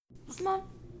on.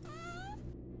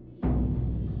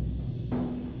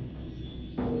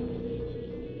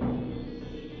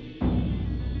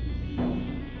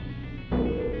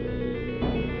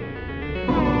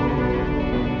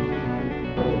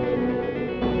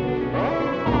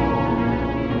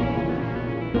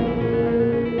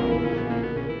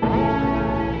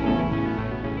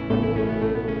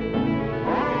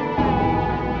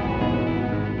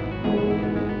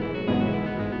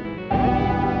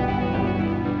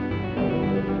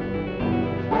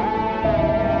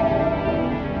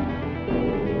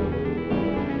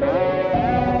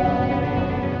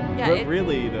 Yeah, But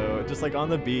really though, just like on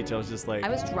the beach, I was just like, I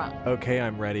was drunk. okay,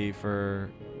 I'm ready for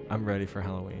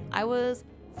Halloween. I was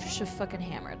fucking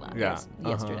hammered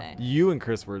yesterday. You and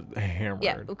Chris were hammered.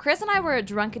 Yeah, Chris and I were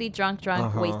drunkity drunk,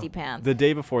 wasty pants. The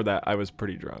day before that, I was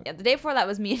pretty drunk. Yeah, the day before that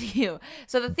was me and you.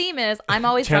 So the theme is I'm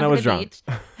always Chana drunk was at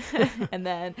the beach. And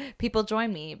then people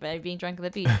join me by being drunk at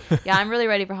the beach. Yeah, I'm really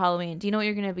ready for Halloween. Do you know what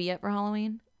you're going to be at for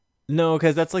Halloween? No,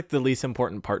 because that's like the least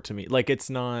important part to me. Like, it's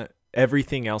not,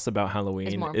 everything else about Halloween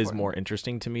is more important.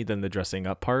 interesting to me than the dressing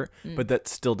up part. But that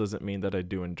still doesn't mean that I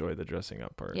do enjoy the dressing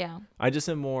up part. Yeah. I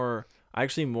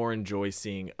actually more enjoy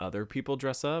seeing other people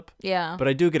dress up. Yeah. But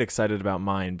I do get excited about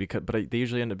mine but they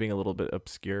usually end up being a little bit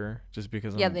obscure just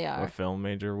because I'm they are. a film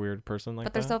major weird person like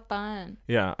that. But they're so fun.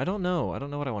 Yeah, I don't know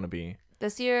what I want to be.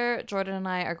 This year, Jordan and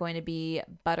I are going to be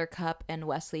Buttercup and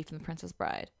Wesley from The Princess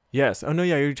Bride. Yes. Oh no,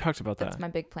 yeah, you talked about that. That's my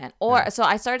big plan. So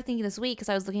I started thinking this week because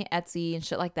I was looking at Etsy and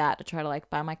shit like that to try to like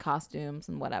buy my costumes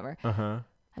and whatever. Uh-huh.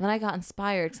 And then I got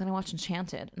inspired because then I watched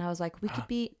Enchanted and I was like, we could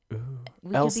be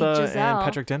Elsa could be Giselle and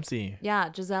Patrick Dempsey.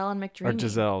 Yeah, Giselle and McDreamy. Or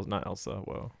Giselle, not Elsa.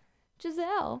 Whoa.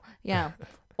 Giselle. Yeah.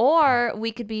 Or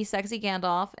we could be sexy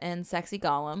Gandalf and sexy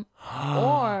Gollum.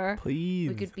 Or please,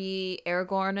 we could be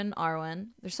Aragorn and Arwen.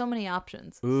 There's so many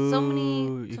options. Ooh, so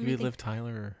many. You could be Liv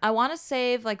Tyler. I want to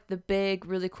save like the big,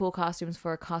 really cool costumes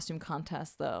for a costume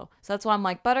contest, though. So that's why I'm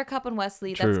like Buttercup and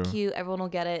Wesley. True. That's cute. Everyone will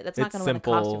get it. That's not It's going to win a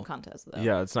simple. costume contest, though.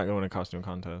 Yeah, it's not going to win a costume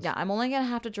contest. Yeah, I'm only gonna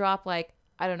have to drop like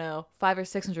I don't know $500 or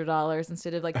 $600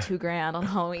 instead of like $2,000 on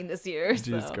Halloween this year.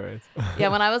 Jesus so. Christ. Yeah,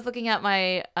 when I was looking at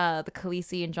my the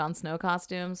Khaleesi and Jon Snow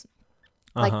costumes.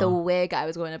 Like the wig I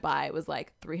was going to buy was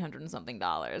like $300 and something.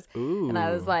 Ooh. And I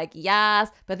was like,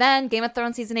 yes. But then Game of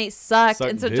Thrones season 8 sucked.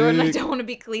 And so Jordan and I don't want to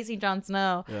be Khaleesi and Jon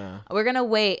Snow. Yeah. We're going to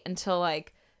wait until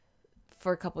like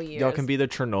for a couple years. Y'all can be the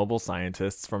Chernobyl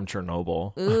scientists from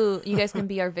Chernobyl. Ooh, you guys can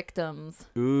be our victims.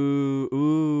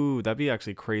 Ooh, that'd be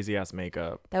actually crazy ass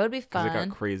makeup. That would be fun. Because it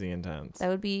got crazy intense.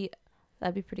 That'd be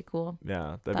pretty cool.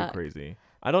 Yeah, that'd be crazy.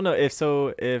 I don't know if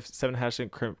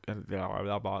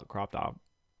 7.5 crop top.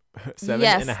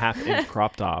 7.5 inch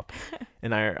crop top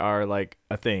and I are like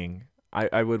a thing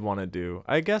I would want to do.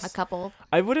 I guess a couple.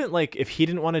 I wouldn't like if he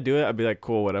didn't want to do it, I'd be like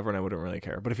cool, whatever, and I wouldn't really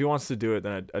care. But if he wants to do it,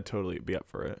 then I'd totally be up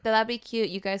for it. That'd be cute.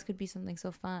 You guys could be something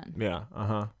so fun. Yeah.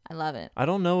 I love it. I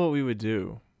don't know what we would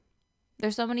do.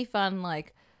 There's so many fun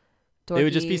like it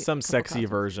would just be some sexy costumes.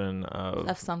 version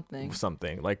of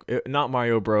something like not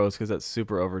Mario Bros because that's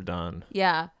super overdone.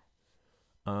 Yeah.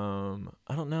 I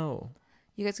don't know.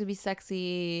 You guys could be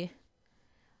sexy.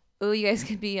 Oh, you guys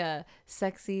could be a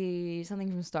sexy something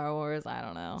from Star Wars. I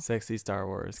don't know. Sexy Star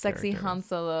Wars. Sexy characters. Han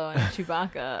Solo and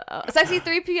Chewbacca. Sexy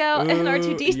 3PO and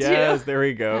R2D2. Yes, there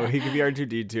we go. He could be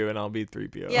R2D2 and I'll be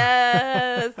 3PO.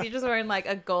 Yes. You're just wearing like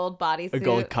a gold bodysuit. A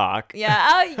gold cock. Yeah.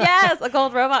 Oh, yes. A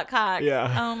gold robot cock.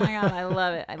 Yeah. Oh my God. I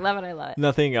love it. I love it. I love it.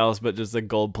 Nothing else but just a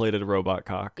gold-plated robot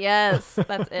cock. Yes.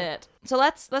 That's it. So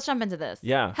let's jump into this.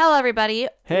 Yeah. Hello, everybody.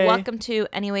 Hey. Welcome to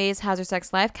Anyways, How's Your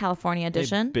Sex Life, California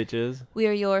edition. Hey, bitches. We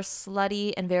are your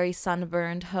slutty and very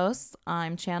sunburned hosts.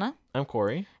 I'm Chana. I'm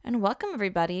Corey. And welcome,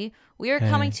 everybody. We are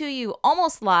coming to you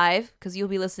almost live, because you'll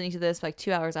be listening to this like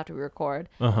 2 hours after we record,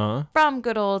 from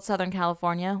good old Southern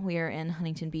California. We are in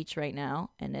Huntington Beach right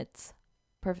now, and it's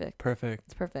perfect. Perfect.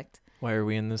 It's perfect. Why are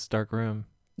we in this dark room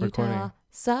recording? Utah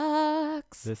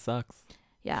sucks. This sucks.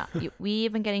 Yeah.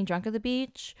 We've been getting drunk at the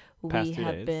beach. Past We 2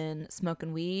 have days. been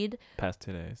smoking weed. Past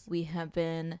 2 days. We have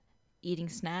been eating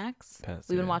snacks. Past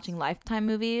 2 We've been days. watching Lifetime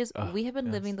movies. Oh, we have been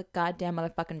yes. living the goddamn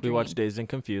motherfucking dream. We watched Dazed and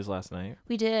Confused last night.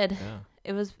 We did.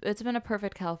 Yeah. It's been a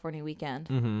perfect California weekend.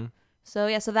 Mm-hmm. So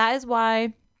yeah, so that is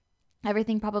why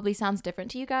everything probably sounds different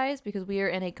to you guys, because we are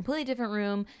in a completely different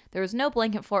room. There is no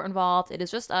blanket fort involved. It is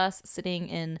just us sitting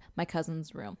in my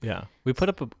cousin's room. Yeah. We put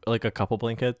up a couple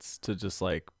blankets to just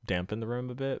like dampen the room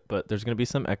a bit, but there's going to be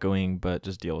some echoing, but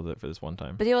just deal with it for this one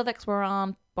time. But deal with it 'cause we're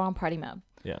on party mode.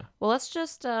 Yeah. Well, let's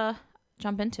just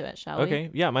jump into it, shall we? Okay,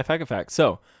 yeah, my faggot fact.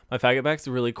 So my faggot fact is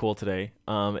really cool today.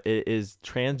 It is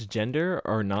transgender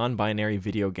or non-binary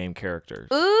video game characters.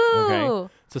 Ooh.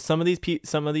 Okay. So some of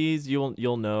these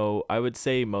you'll know. I would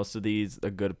say most of these a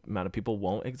good amount of people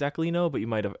won't exactly know, but you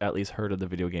might have at least heard of the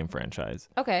video game franchise.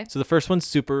 Okay. So the first one's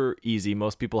super easy.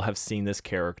 Most people have seen this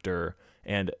character,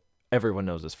 and everyone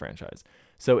knows this franchise.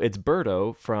 So it's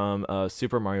Birdo from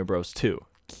Super Mario Bros. 2.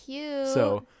 Cute.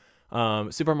 So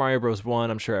Super Mario Bros. 1,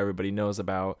 I'm sure everybody knows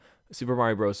about. Super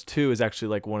Mario Bros. 2 is actually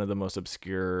like one of the most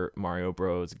obscure Mario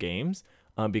Bros. Games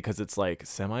because it's like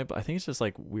I think it's just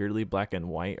like weirdly black and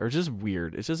white or just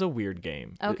weird. It's just a weird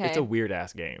game. Okay. It's a weird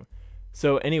ass game.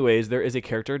 So anyways, there is a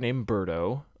character named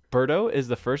Birdo. Birdo is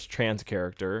the first trans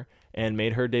character and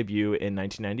made her debut in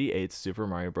 1998's Super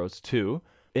Mario Bros. 2.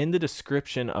 In the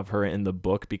description of her in the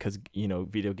book, because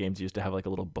video games used to have like a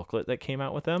little booklet that came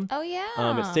out with them. Oh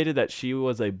yeah. It stated that she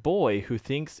was a boy who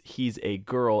thinks he's a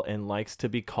girl and likes to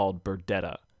be called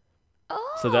Birdetta.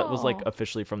 Oh. So that was like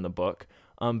officially from the book.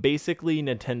 Basically,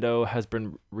 Nintendo has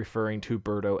been referring to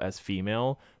Birdo as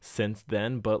female since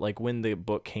then, but like when the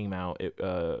book came out,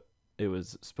 it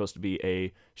was supposed to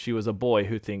be she was a boy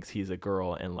who thinks he's a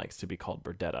girl and likes to be called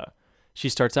Birdetta. She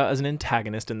starts out as an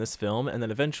antagonist in this film and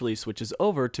then eventually switches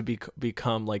over to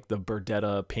become like the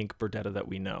pink Birdetta that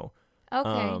we know.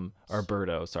 Okay. Or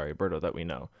Birdo that we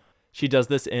know. She does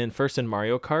this first in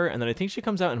Mario Kart, and then I think she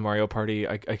comes out in Mario Party.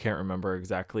 I can't remember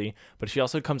exactly, but she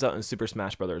also comes out in Super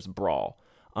Smash Bros. Brawl.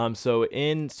 So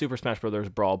in Super Smash Bros.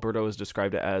 Brawl, Birdo is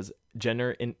described as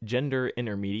gender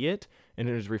intermediate, and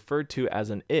it is referred to as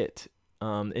an it.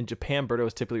 In Japan, Birdo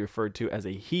is typically referred to as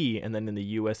a he, and then in the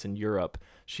US and Europe,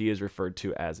 she is referred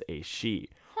to as a she.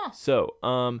 Huh.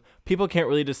 So people can't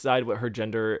really decide what her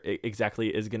gender exactly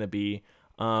is going to be.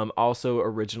 Also,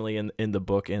 originally in the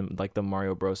book, in like the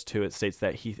Mario Bros. 2, it states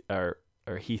that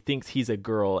he thinks he's a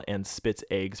girl and spits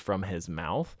eggs from his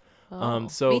mouth. Oh,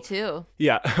 so me too.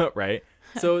 Yeah, right.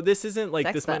 So this isn't like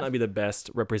Sex this stuff. might not be the best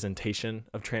representation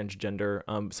of transgender.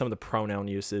 Some of the pronoun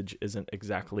usage isn't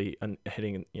exactly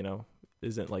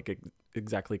isn't like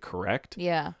exactly correct.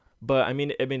 Yeah. But I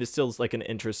mean, it's still like an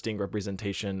interesting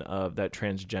representation of that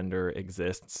transgender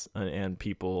exists and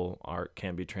people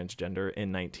can be transgender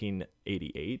in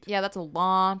 1988. Yeah, that's a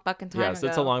long fucking time ago. Yeah, so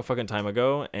it's a long fucking time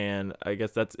ago, and I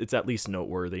guess it's at least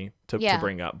noteworthy to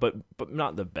bring up, but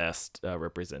not the best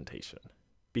representation.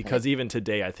 Because even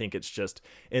today, I think it's just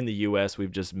in the U.S.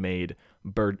 we've just made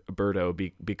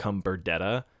Birdo become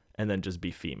Birdetta and then just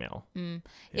be female.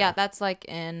 Yeah, that's like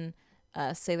in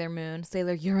Sailor Moon,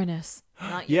 Sailor Uranus.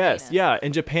 Not Yes, Uranus. yeah.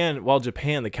 In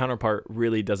Japan, the counterpart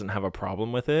really doesn't have a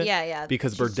problem with it. Yeah.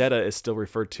 Because Birdetta is still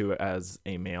referred to as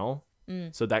a male.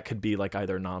 So that could be like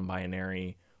either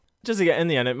non-binary. Just again, in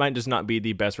the end, it might just not be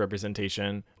the best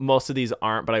representation. Most of these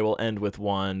aren't, but I will end with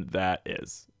one that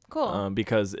is. Cool.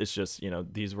 Because it's just,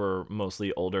 these were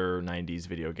mostly older 90s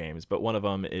video games, but one of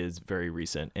them is very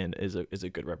recent and is a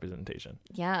good representation.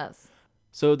 Yes.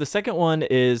 So the second one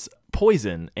is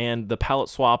Poison and the palette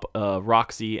swap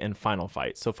Roxy and Final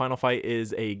Fight. So Final Fight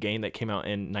is a game that came out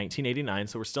in 1989,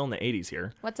 so we're still in the 80s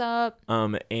here. What's up?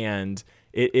 And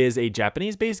it is a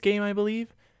Japanese-based game, I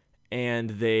believe, and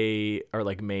they are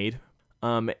like made.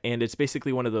 And it's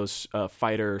basically one of those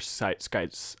fighter side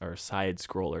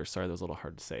scrollers. Sorry, that was a little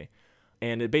hard to say.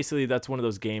 And that's one of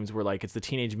those games where like it's the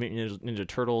Teenage Mutant Ninja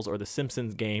Turtles or the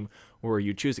Simpsons game where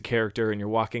you choose a character and you're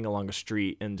walking along a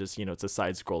street and just, it's a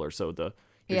side scroller. So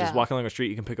you're just walking along a street,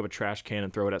 you can pick up a trash can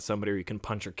and throw it at somebody, or you can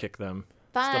punch or kick them.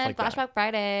 Fun, stuff like Flashback that.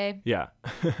 Friday. Yeah.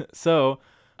 So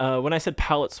when I said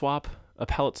palette swap, a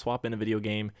palette swap in a video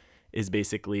game is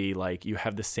basically like you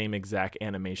have the same exact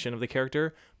animation of the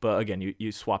character, but again,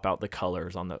 you swap out the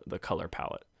colors on the color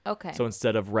palette. Okay. So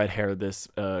instead of red hair, this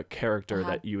character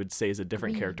that you would say is a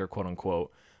different character, quote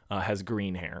unquote, has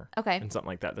green hair. Okay. And something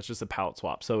like that. That's just a palette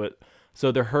swap. So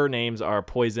her names are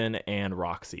Poison and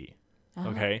Roxy.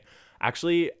 Okay.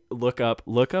 Actually, look up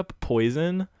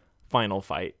Poison Final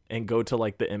Fight and go to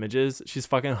like the images. She's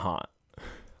fucking hot.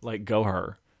 Like go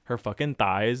her fucking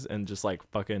thighs and just like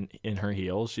fucking in her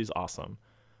heels. She's awesome.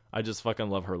 I just fucking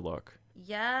love her look.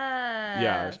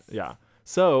 Yes. Yeah.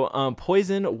 So,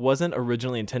 Poison wasn't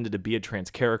originally intended to be a trans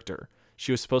character.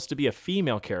 She was supposed to be a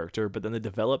female character, but then the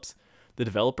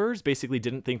developers basically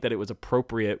didn't think that it was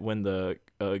appropriate when the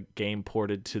game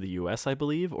ported to the US, I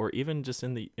believe, or even just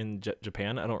in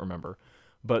Japan. I don't remember.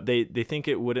 But they think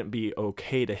it wouldn't be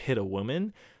okay to hit a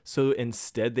woman, so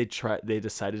instead they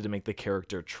decided to make the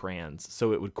character trans,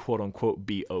 so it would quote unquote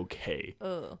be okay.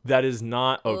 Ugh. That is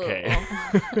not okay.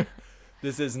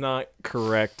 This is not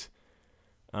correct.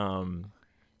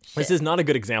 This is not a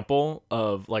good example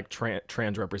of like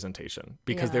trans representation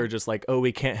because they're just like, oh,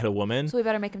 we can't hit a woman, so we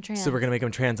better make him trans. So we're gonna make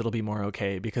him trans. It'll be more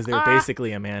okay because they're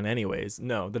basically a man anyways.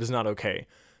 No, that is not okay.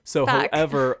 So,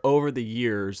 however, over the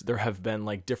years, there have been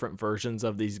like different versions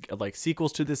of these like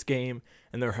sequels to this game,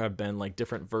 and there have been like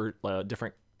different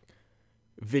different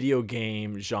video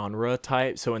game genre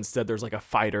type. So instead, there's like a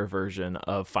fighter version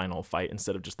of Final Fight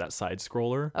instead of just that side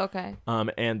scroller. Okay.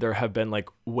 And there have been like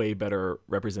way better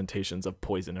representations of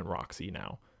Poison and Roxy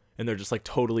now, and they're just like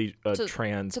totally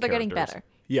trans. So they're getting characters. better.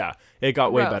 Yeah, it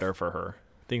got way better for her.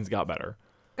 Things got better.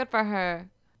 Good for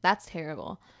her. That's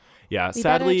terrible. Yeah,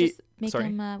 sadly,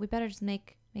 we better just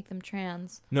make them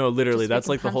trans. No, literally, that's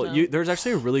like the whole. There's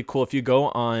actually a really cool. If you go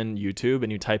on YouTube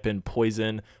and you type in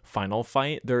Poison Final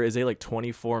Fight, there is a like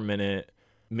 24-minute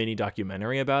mini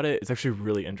documentary about it. It's actually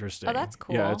really interesting. Oh, that's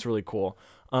cool. Yeah, it's really cool.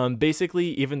 Basically,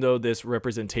 even though this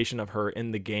representation of her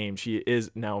in the game, she is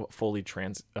now fully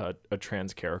a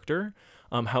trans character.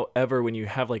 However, when you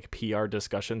have like PR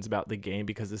discussions about the game,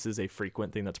 because this is a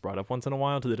frequent thing that's brought up once in a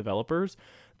while to the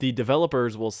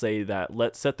developers will say that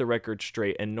let's set the record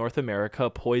straight. In North America,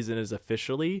 Poison is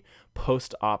officially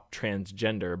post-op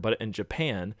transgender, but in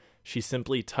Japan, she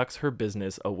simply tucks her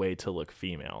business away to look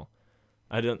female.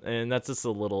 And that's just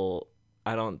a little.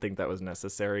 I don't think that was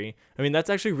necessary. I mean, that's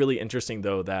actually really interesting,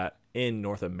 though, that in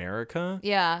North America,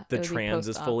 the trans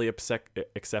is fully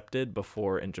accepted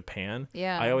before in Japan.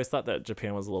 Yeah. I always thought that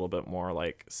Japan was a little bit more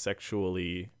like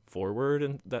sexually forward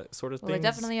and that sort of thing. Well, they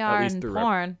definitely are in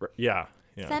porn. Yeah.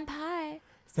 Senpai.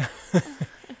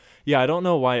 Yeah, I don't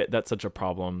know why that's such a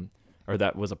problem, or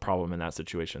that was a problem in that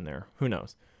situation there. Who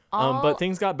knows? But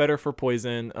things got better for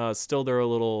Poison. Still, they're a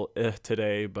little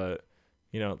today, but...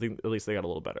 at least they got a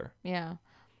little better. Yeah.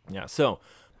 Yeah. So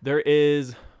there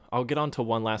is. I'll get on to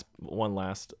one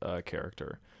last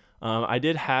character. I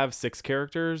did have 6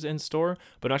 characters in store,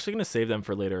 but I'm actually going to save them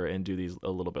for later and do these a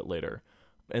little bit later.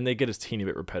 And they get a teeny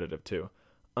bit repetitive too.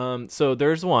 So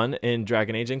there's one in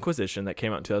Dragon Age Inquisition that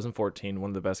came out in 2014.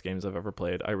 One of the best games I've ever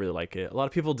played. I really like it. A lot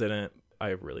of people didn't. I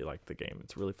really like the game.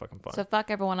 It's really fucking fun. So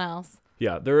fuck everyone else.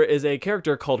 Yeah. There is a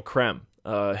character called Krem.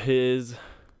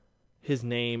 His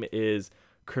name is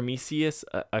Cremisius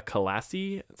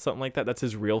Akalasi, something like that. That's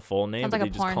his real full name, but they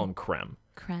just call him Krem.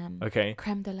 Krem. Okay.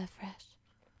 Creme de la Fresh.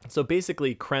 So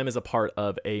basically, Krem is a part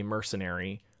of a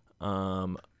mercenary,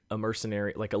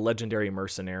 like a legendary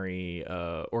mercenary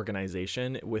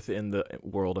organization within the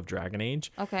world of Dragon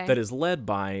Age. Okay. That is led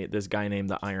by this guy named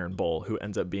the Iron Bull, who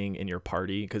ends up being in your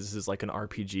party, because this is like an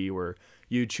RPG where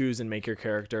you choose and make your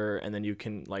character, and then you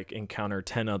can like encounter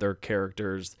 10 other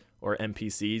characters or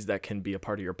NPCs that can be a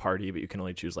part of your party, but you can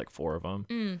only choose like 4 of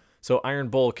them. So Iron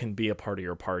Bull can be a part of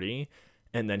your party,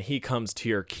 and then he comes to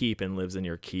your keep and lives in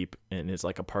your keep and is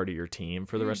like a part of your team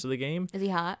for the rest of the game. Is he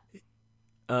hot?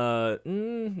 Nah,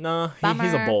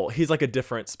 he's a bull. He's like a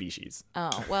different species.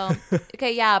 Oh, well,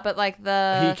 okay, yeah, but like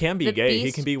he can be gay. Beast...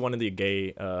 He can be one of the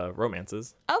gay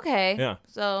romances. Okay. Yeah.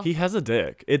 So he has a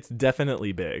dick. It's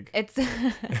definitely big. It's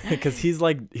because he's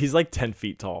like 10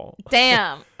 feet tall.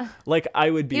 Damn. Like I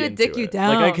would be. He would into dick it. you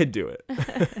down. Like I could do it.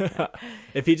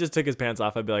 If he just took his pants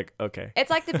off, I'd be like, okay. It's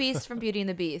like the Beast from Beauty and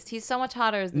the Beast. He's so much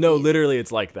hotter as the No, Beast. literally,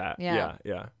 it's like that. Yeah.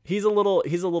 Yeah. He's a little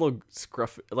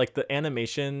scruff. Like the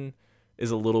animation is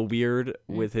a little weird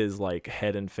with his like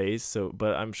head and face. So,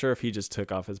 but I'm sure if he just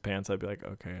took off his pants, I'd be like,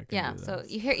 okay, I can do this. So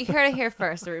you heard it here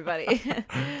first, everybody.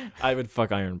 I would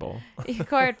fuck Iron Bull.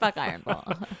 Cord fuck Iron Bull.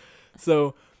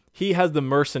 So he has the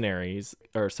mercenaries,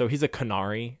 so he's a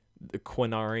Qunari. The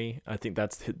Qunari, I think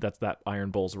that's that Iron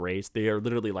Bull's race. They are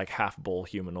literally like half bull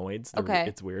humanoids. Okay.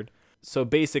 It's weird. So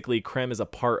basically, Krem is a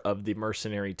part of the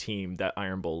mercenary team that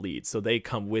Iron Bull leads. So they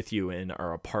come with you and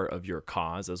are a part of your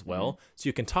cause as well. So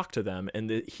you can talk to them.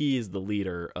 And he is the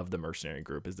leader of the mercenary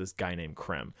group, is this guy named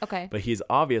Krem. Okay. But he's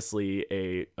obviously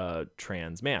a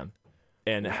trans man.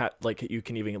 And like you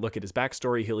can even look at his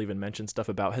backstory. He'll even mention stuff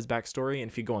about his backstory. And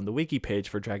if you go on the wiki page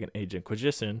for Dragon Age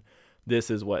Inquisition,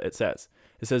 this is what it says.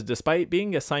 It says, despite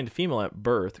being assigned female at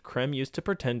birth, Krem used to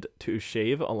pretend to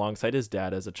shave alongside his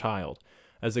dad as a child.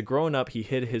 As a grown-up, he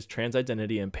hid his trans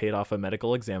identity and paid off a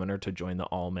medical examiner to join the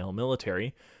all-male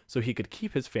military so he could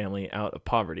keep his family out of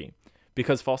poverty.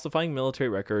 Because falsifying military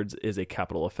records is a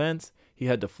capital offense, he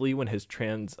had to flee when his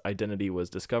trans identity was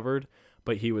discovered,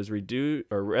 but he was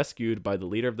rescued by the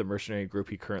leader of the mercenary group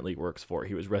he currently works for.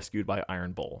 He was rescued by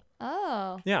Iron Bull.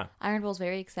 Oh. Yeah. Iron Bull's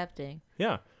very accepting.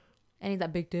 Yeah. And he's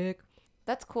that big dick.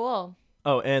 That's cool.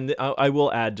 Oh, and I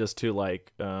will add just to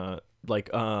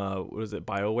what was it,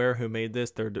 BioWare who made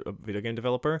this? They're a video game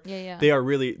developer. Yeah. They're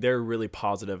really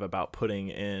positive about putting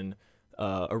in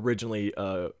originally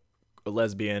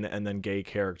lesbian and then gay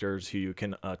characters who you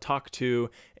can talk to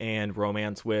and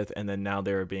romance with, and then now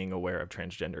they're being aware of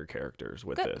transgender characters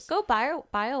with this. Go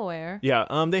BioWare. Yeah,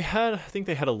 I think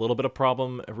they had a little bit of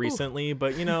problem recently,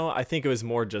 but I think it was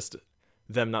more just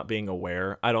them not being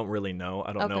aware. I don't really know.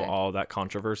 I don't know all that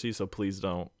controversy, so please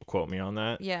don't quote me on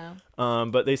that. Yeah.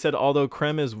 But they said although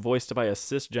Krem is voiced by a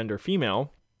cisgender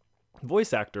female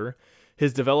voice actor,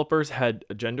 his developers had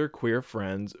genderqueer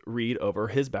friends read over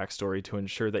his backstory to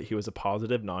ensure that he was a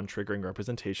positive, non-triggering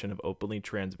representation of openly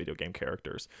trans video game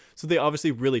characters. So they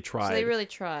obviously really tried.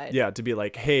 Yeah, to be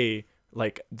like, hey,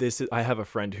 like I have a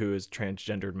friend who is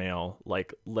transgendered male.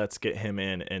 Like, let's get him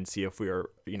in and see if we are,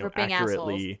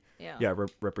 accurately,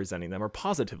 representing them or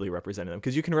positively representing them.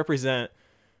 Because you can represent,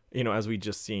 as we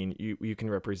just seen, you can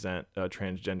represent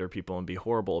transgender people and be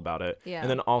horrible about it. Yeah. And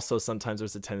then also sometimes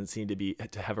there's a tendency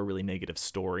to have a really negative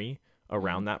story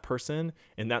around that person,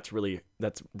 and that's really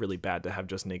bad to have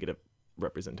just negative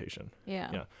representation.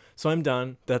 Yeah. So I'm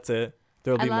done. That's it.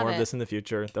 There'll be more of this in the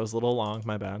future. That was a little long.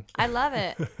 My bad. I love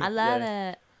it. I love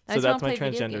it. So that's my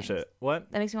transgender shit.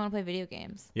 What? That makes me want to play video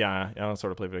games. Yeah, I sort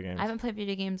of play video games. I haven't played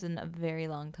video games in a very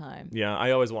long time. Yeah,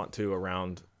 I always want to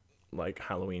around like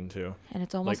Halloween too. And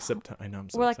it's almost like September. I know, I'm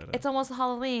so we're excited. Like, it's almost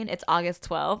Halloween. It's August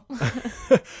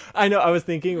 12th. I know. I was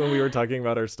thinking when we were talking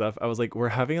about our stuff, I was like, we're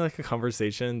having like a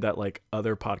conversation that like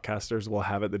other podcasters will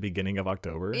have at the beginning of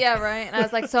October. Yeah, right. And I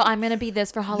was like, so I'm gonna be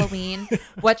this for Halloween.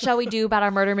 What shall we do about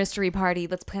our murder mystery party?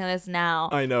 Let's plan this now.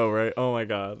 I know, right? Oh my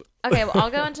god. Okay, well, I'll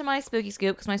go into my spooky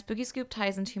scoop because my spooky scoop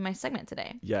ties into my segment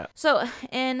today. Yeah. So,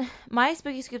 in my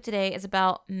spooky scoop today is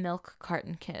about milk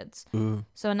carton kids. Ooh.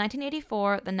 So, in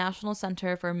 1984, the National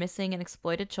Center for Missing and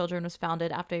Exploited Children was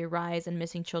founded after a rise in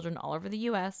missing children all over the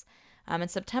U.S. In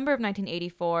September of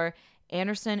 1984,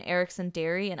 Anderson Erickson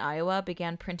Dairy in Iowa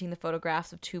began printing the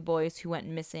photographs of 2 boys who went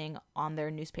missing on their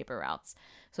newspaper routes.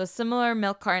 So, a similar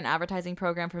milk carton advertising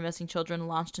program for missing children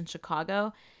launched in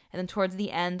Chicago. And then towards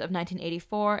the end of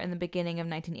 1984 and the beginning of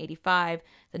 1985,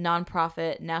 the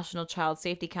nonprofit National Child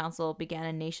Safety Council began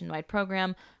a nationwide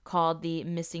program called the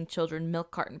Missing Children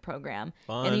Milk Carton Program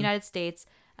in the United States,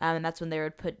 and that's when they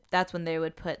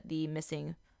would put the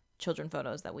missing children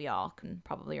photos that we all can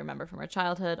probably remember from our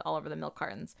childhood all over the milk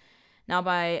cartons. Now,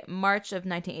 by March of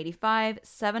 1985,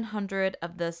 700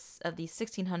 of the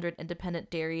 1,600 independent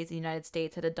dairies in the United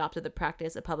States had adopted the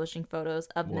practice of publishing photos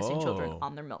of missing children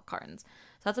on their milk cartons.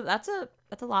 So that's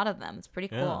a lot of them. It's pretty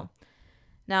cool. Yeah.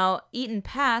 Now, Eaton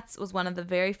Patz was one of the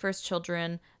very first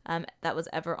children that was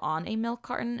ever on a milk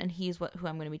carton, and he's who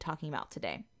I'm going to be talking about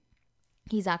today.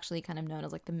 He's actually kind of known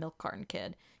as like the milk carton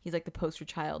kid. He's like the poster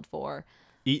child for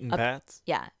Eaton Patz.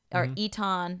 Yeah, or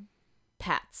Eaton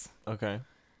Patz. Okay.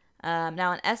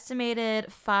 Now, an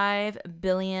estimated 5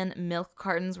 billion milk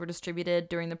cartons were distributed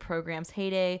during the program's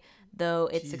heyday, though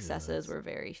its successes were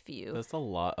very few. That's a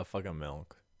lot of fucking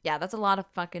milk. Yeah, that's a lot of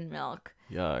fucking milk.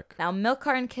 Yuck. Now, milk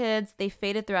carton kids, they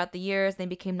faded throughout the years. They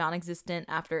became non-existent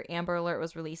after Amber Alert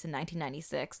was released in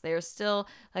 1996. They were still,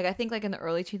 like, I think, like, in the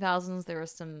early 2000s, there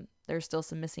were still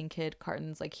some missing kid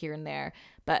cartons, like, here and there.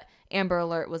 But Amber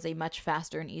Alert was a much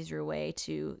faster and easier way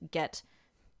to get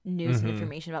news and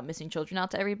information about missing children out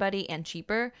to everybody, and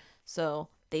cheaper, so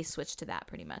they switched to that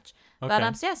pretty much. Okay.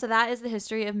 But so that is the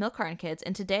history of milk carton kids,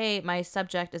 and today my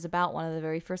subject is about one of the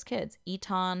very first kids,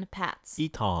 Eaton Patz.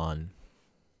 Eaton,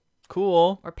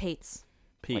 cool. Or Pates,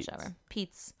 whichever.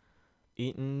 Pete's.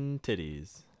 Eating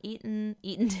titties. Eating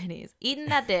titties. Eating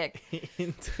that dick.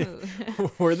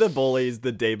 We're the bullies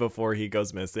the day before he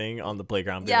goes missing on the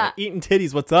playground. Yeah. Like, eating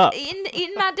titties, what's up?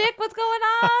 Eating my dick, what's going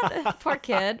on? Poor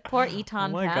kid. Poor Eaton.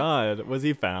 Oh my God. Was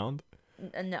he found?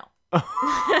 No.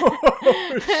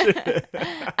 Oh, shit.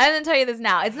 I'm gonna tell you this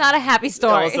now. It's not a happy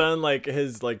story. All of a sudden, like,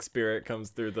 his like spirit comes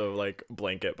through the like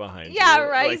blanket behind you. Yeah,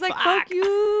 right. He's like, fuck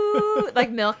you.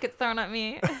 Like milk gets thrown at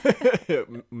me.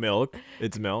 Milk?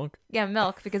 It's milk? Yeah,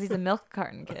 milk, because he's a milk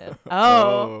carton kid.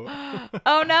 Oh.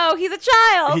 Oh no, he's a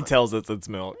child. He tells us it's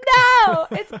milk. No,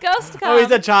 it's ghost cum. Oh,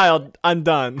 he's a child. I'm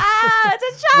done. It's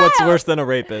a child. What's worse than a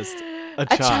rapist? A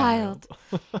child.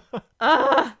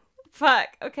 Fuck.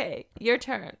 Okay, your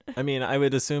turn. I mean, I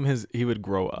would assume he would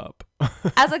grow up.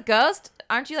 As a ghost,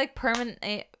 aren't you like permanent?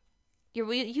 You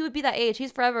would be that age.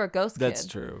 He's forever a ghost kid. That's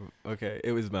true. Okay,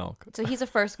 it was milk. So he's a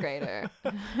first grader.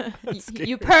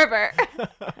 You pervert.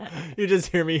 You just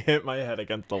hear me hit my head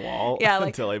against the wall. Yeah, like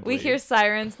until I bleed. We hear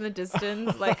sirens in the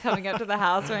distance, like coming up to the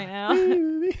house right now.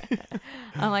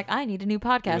 I'm like, I need a new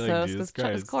podcast host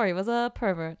because Corey was a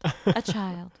pervert, a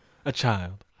child. A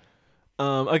child.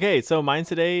 Okay, so mine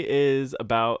today is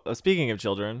about, speaking of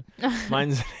children,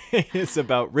 mine today is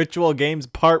about Ritual Games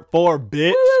Part 4,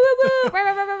 bitch.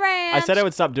 I said I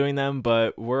would stop doing them,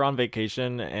 but we're on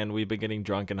vacation and we've been getting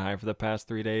drunk and high for the past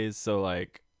 3 days. So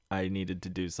like I needed to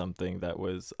do something that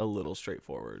was a little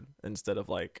straightforward instead of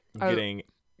like getting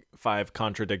 5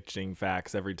 contradicting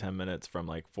facts every 10 minutes from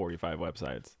like 45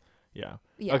 websites. Yeah.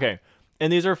 Okay.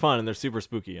 And these are fun and they're super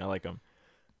spooky. I like them.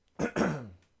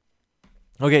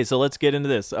 Okay, so let's get into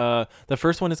this. The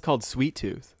first one is called Sweet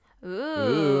Tooth.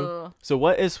 Ooh. So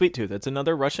what is Sweet Tooth? It's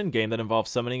another Russian game that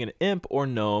involves summoning an imp or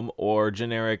gnome or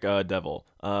generic devil.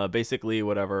 Basically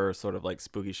whatever sort of like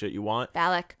spooky shit you want.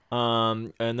 Balak.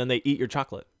 And then they eat your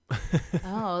chocolate.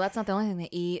 Oh, that's not the only thing they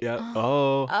eat.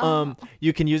 Yeah.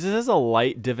 You can use it as a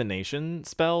light divination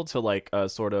spell to like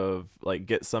sort of like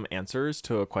get some answers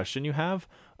to a question you have.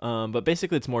 But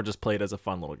basically it's more just played as a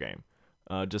fun little game.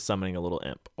 Just summoning a little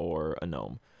imp or a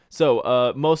gnome.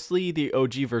 So mostly the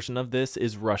OG version of this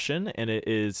is Russian, and it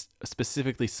is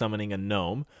specifically summoning a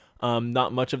gnome.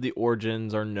 Not much of the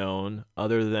origins are known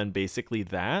other than basically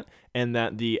that, and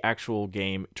that the actual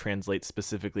game translates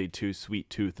specifically to Sweet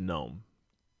Tooth Gnome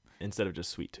instead of just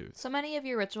Sweet Tooth. So many of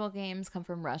your ritual games come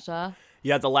from Russia.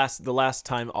 Yeah, the last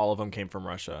time all of them came from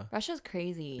Russia. Russia's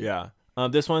crazy. Yeah.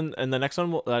 This one and the next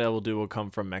one that I will do will come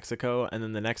from Mexico, and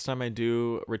then the next time I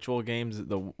do ritual games,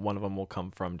 one of them will come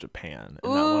from Japan,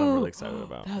 and that one I'm really excited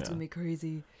about. That's gonna be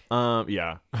crazy.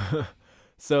 Yeah.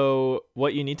 So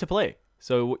what you need to play?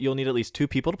 So you'll need at least 2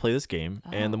 people to play this game,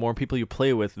 and the more people you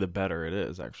play with, the better it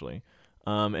is actually,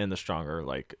 and the stronger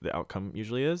like the outcome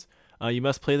usually is. You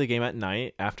must play the game at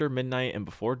night, after midnight, and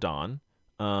before dawn.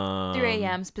 3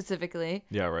 a.m. specifically.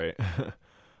 Yeah, right.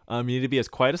 You need to be as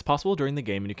quiet as possible during the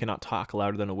game, and you cannot talk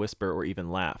louder than a whisper or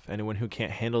even laugh. Anyone who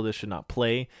can't handle this should not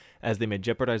play, as they may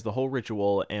jeopardize the whole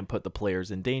ritual and put the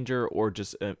players in danger, or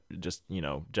just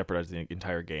jeopardize the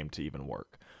entire game to even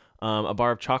work. A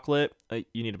bar of chocolate.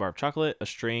 You need a bar of chocolate, a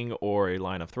string or a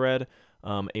line of thread,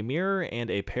 a mirror, and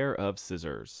a pair of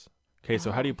scissors. Okay,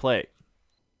 so how do you play?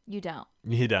 You don't.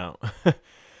 You don't.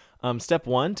 Step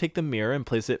 1, take the mirror and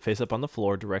place it face up on the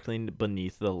floor directly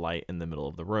beneath the light in the middle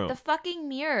of the room. The fucking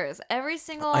mirrors. Every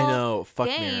single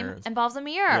game mirrors. involves a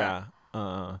mirror.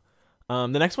 Yeah. The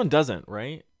next one doesn't,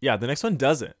 right? Yeah, the next one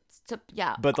doesn't.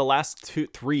 Yeah. But the last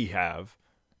 3 have,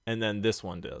 and then this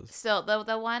one does. So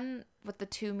the one with the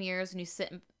 2 mirrors and you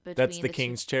sit in between. That's the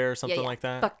king's chair or something like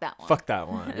that? Fuck that one. Fuck that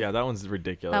one. Yeah, that one's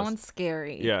ridiculous. That one's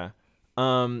scary. Yeah.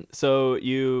 So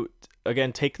you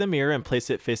again take the mirror and place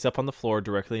it face up on the floor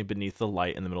directly beneath the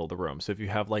light in the middle of the room. So if you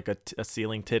have like a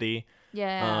ceiling titty,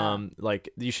 like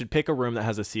you should pick a room that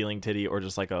has a ceiling titty or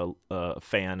just like a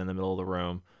fan in the middle of the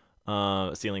room,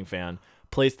 a ceiling fan.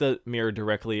 Place the mirror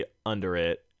directly under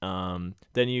it. Then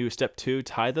you step 2,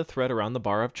 tie the thread around the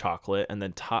bar of chocolate and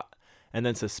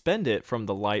then suspend it from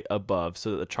the light above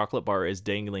so that the chocolate bar is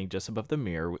dangling just above the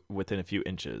mirror within a few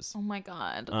inches. Oh my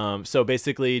God. So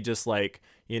basically just like,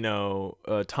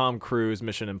 Tom Cruise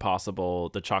Mission Impossible,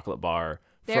 the chocolate bar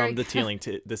from the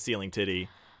ceiling titty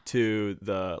to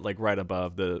the like right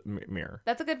above the mirror.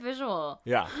 That's a good visual.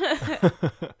 Yeah.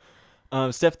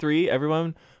 Step 3,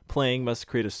 everyone playing must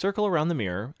create a circle around the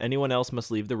mirror. Anyone else must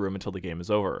leave the room until the game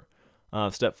is over.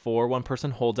 Step 4, one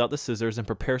person holds out the scissors and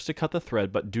prepares to cut the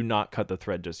thread, but do not cut the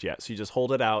thread just yet. So you just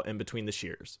hold it out in between the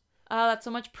shears. Oh, that's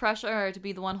so much pressure to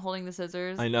be the one holding the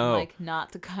scissors. I know. Like,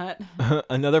 not to cut.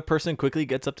 Another person quickly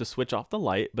gets up to switch off the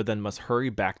light, but then must hurry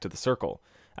back to the circle.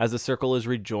 As the circle is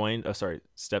rejoined,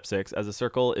 step 6, as the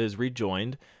circle is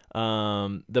rejoined,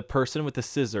 the person with the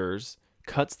scissors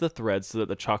cuts the thread so that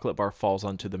the chocolate bar falls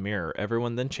onto the mirror.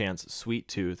 Everyone then chants, sweet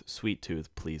tooth,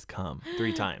 please come,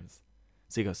 3 times.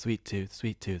 So you go, sweet tooth,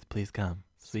 please come.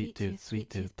 Sweet tooth,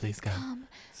 please come.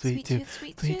 Sweet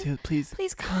tooth,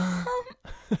 please come.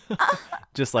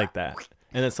 Just like that.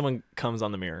 And then someone comes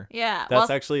on the mirror. Yeah. That's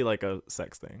actually like a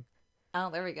sex thing. Oh,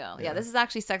 there we go. Yeah, this is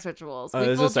actually sex rituals.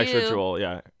 This is a sex ritual,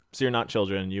 yeah. So you're not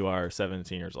children. You are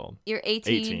 17 years old. You're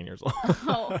 18. 18 years old.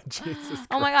 Oh. Jesus Christ.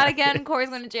 Oh my God, again, Corey's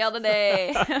going to jail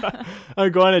today.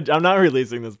 I'm not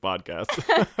releasing this podcast.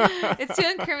 It's too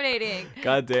incriminating.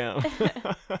 God damn.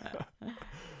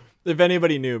 If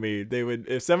anybody knew me, they would.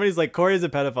 If somebody's like, Corey's a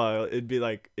pedophile, it'd be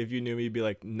like, if you knew me, you'd be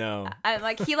like, no.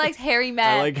 He likes hairy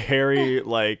men. I like hairy,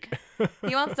 like.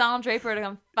 He wants Donald Draper to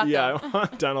come fuck him. Yeah, I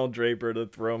want Donald Draper to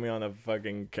throw me on a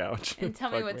fucking couch and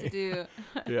tell me what to do.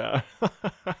 Yeah.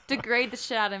 Degrade the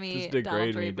shit out of me. Just degrade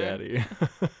Donald me, Draper.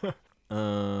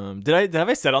 Daddy. Have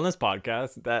I said on this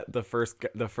podcast that the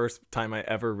first time I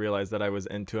ever realized that I was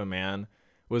into a man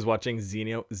was watching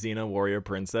Xena Warrior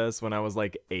Princess when I was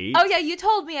like 8. Oh yeah, you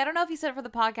told me. I don't know if you said it for the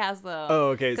podcast though. Oh,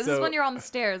 okay. Because this is when you're on the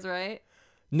stairs, right?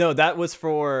 No, that was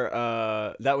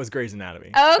Grey's Anatomy.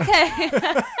 Okay.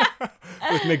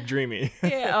 With McDreamy.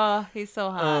 Yeah. Oh, he's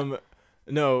so hot.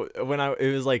 No, I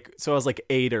was like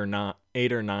 8 or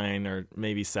 9 or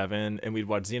maybe 7, and we'd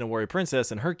watch Xena Warrior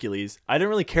Princess and Hercules. I didn't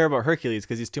really care about Hercules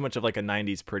because he's too much of like a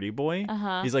 90s pretty boy.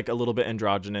 He's like a little bit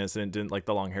androgynous, and it didn't like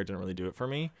the long hair didn't really do it for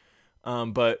me.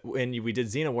 But when we did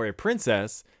Xena Warrior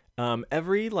Princess,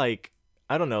 every like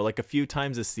I don't know, like a few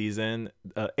times a season,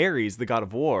 Ares, the god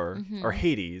of war, or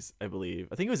Hades, I believe.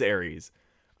 I think it was Ares.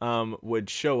 Would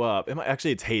show up.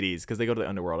 Actually, it's Hades because they go to the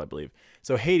underworld, I believe.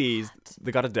 So Hades,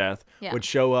 the god of death, would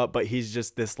show up, but he's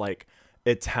just this like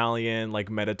Italian, like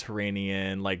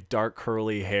Mediterranean, like dark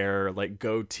curly hair, like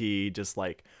goatee, just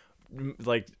like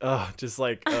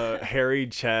hairy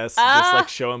chest, just like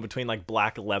showing between like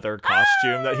black leather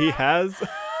costume that he has.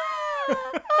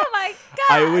 Oh my god!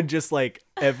 I would just like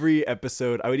every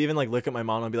episode. I would even like look at my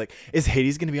mom and be like, "Is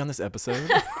Hades gonna be on this episode?"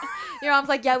 Your mom's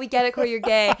like, "Yeah, we get it, Corey, you're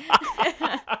gay."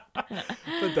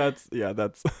 But that's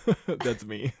that's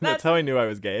me. That's how I knew I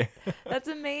was gay. That's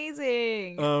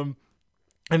amazing.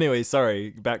 Anyway, sorry.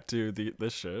 Back to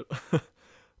this shit.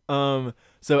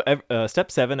 So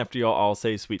step 7, after y'all all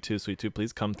say sweet tooth,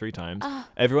 please come 3 times.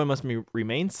 Everyone must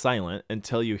remain silent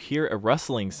until you hear a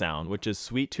rustling sound, which is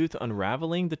Sweet Tooth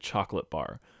unraveling the chocolate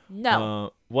bar.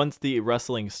 No. Once the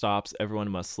rustling stops, everyone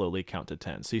must slowly count to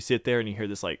 10. So you sit there and you hear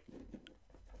this like,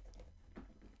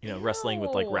 rustling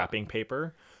with like wrapping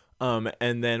paper.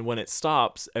 And then when it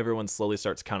stops, everyone slowly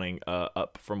starts counting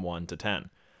up from 1 to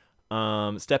 10.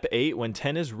 Step 8, when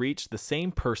 10 is reached, the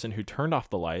same person who turned off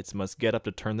the lights must get up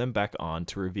to turn them back on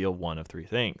to reveal one of 3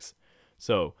 things.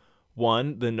 So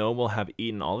 1, the gnome will have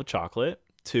eaten all the chocolate.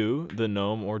 2, the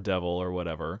gnome or devil or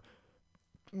whatever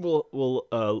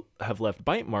will have left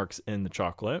bite marks in the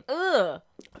chocolate. Ugh.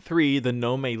 3, the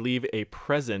gnome may leave a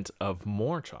present of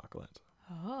more chocolate.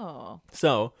 Oh.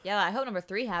 So yeah, I hope number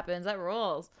 3 happens. That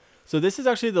rules. So this is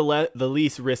actually the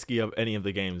least risky of any of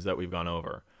the games that we've gone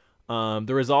over.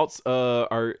 The results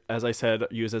are, as I said,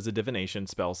 used as a divination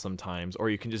spell sometimes, or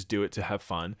you can just do it to have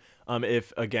fun.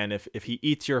 If he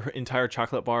eats your entire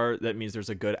chocolate bar, that means there's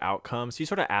a good outcome. So you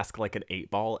sort of ask like an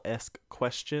 8-ball-esque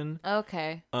question.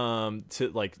 Okay. Because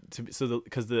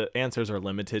the answers are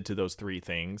limited to those 3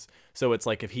 things. So it's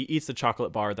like if he eats the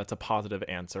chocolate bar, that's a positive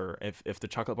answer. If the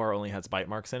chocolate bar only has bite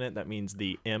marks in it, that means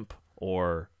the imp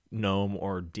or gnome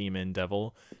or demon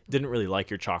devil didn't really like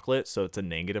your chocolate, so it's a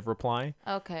negative reply.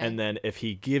 Okay. And then if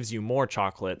he gives you more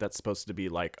chocolate, that's supposed to be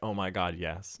like, oh my god,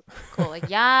 yes. Cool. Like,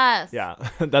 yes. Yeah.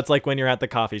 That's like when you're at the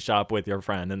coffee shop with your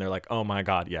friend and they're like, oh my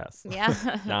god, yes. Yeah.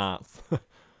 Yes.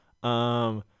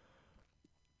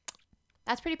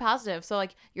 That's pretty positive. So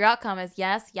like your outcome is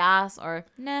yes, or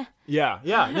nah. Yeah.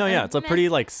 It's a pretty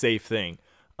like safe thing.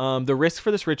 The risks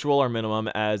for this ritual are minimum,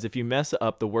 as if you mess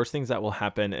up, the worst things that will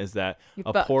happen is that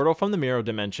portal from the mirror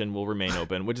dimension will remain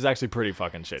open, which is actually pretty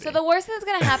fucking shitty. So the worst thing that's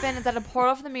going to happen is that a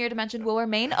portal from the mirror dimension will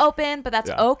remain open, but that's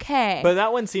okay. But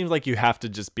that one seems like you have to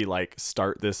just be like,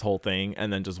 start this whole thing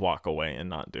and then just walk away and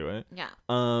not do it. Yeah.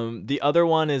 The other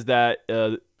one is that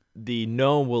the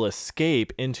gnome will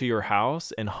escape into your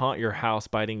house and haunt your house,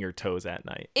 biting your toes at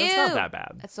night. That's not that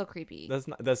bad. That's so creepy.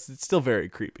 It's still very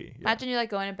creepy. Yeah. Imagine you're like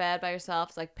going to bed by yourself,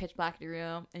 it's like pitch black in your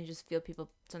room, and you just feel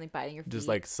something biting your feet. Just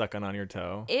like sucking on your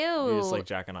toe. Ew. You're just like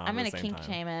jacking off. I'm gonna kink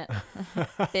shame it,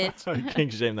 bitch.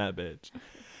 Kink shame that bitch.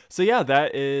 So yeah,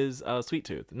 that is Sweet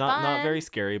Tooth. Not very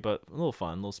scary, but a little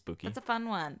fun, a little spooky. That's a fun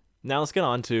one. Now let's get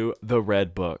on to the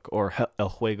Red Book, or El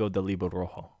Juego del Libro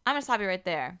Rojo. I'm gonna stop you right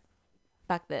there.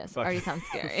 Fuck this. Already sounds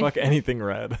scary. Fuck anything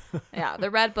red. Yeah, the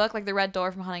red book, like the red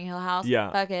door from Haunting Hill House. Yeah.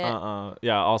 Fuck it.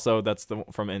 Yeah, also that's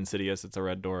from Insidious. It's a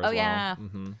red door as well. Yeah.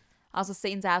 Mm-hmm. Also,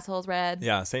 Satan's asshole's red.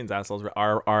 Yeah, Satan's assholes.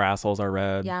 Our assholes are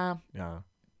red. Yeah. Yeah.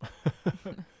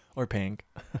 Or pink.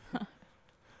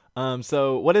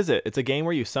 So what is it? It's a game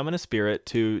where you summon a spirit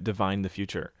to divine the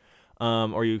future.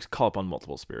 Or you call upon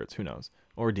multiple spirits. Who knows?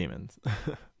 Or demons.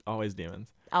 Always demons.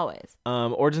 Always.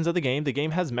 Origins of the game. The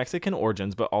game has Mexican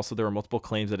origins, but also there are multiple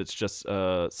claims that it's just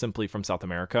simply from South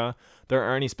America. There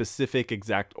aren't any specific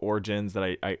exact origins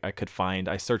that I could find.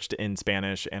 I searched in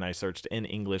Spanish and I searched in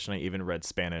English and I even read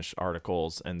Spanish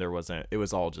articles, and it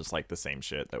was all just like the same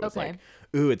shit. That was like,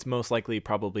 ooh, it's most likely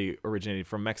probably originated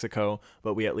from Mexico,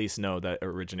 but we at least know that it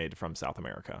originated from South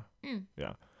America.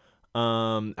 Yeah.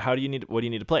 What do you need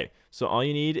to play? So all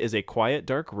you need is a quiet,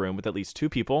 dark room with at least 2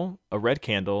 people, a red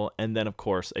candle, and then of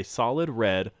course a solid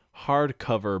red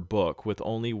hardcover book with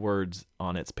only words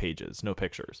on its pages, no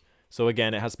pictures. So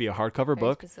again, it has to be a hardcover Very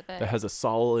book specific. that has a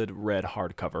solid red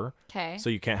hardcover. Okay. So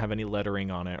you can't have any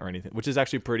lettering on it or anything, which is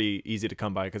actually pretty easy to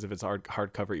come by because if it's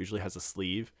hardcover, it usually has a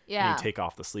sleeve. Yeah. And you take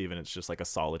off the sleeve and it's just like a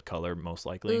solid color, most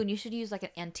likely. Ooh, and you should use like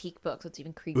an antique book so it's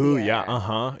even creepier. Ooh, yeah,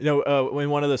 in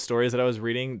one of the stories that I was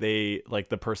reading, they like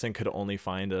the person could only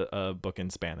find a book in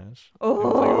Spanish. Oh. It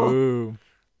was like, ooh.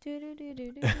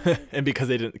 And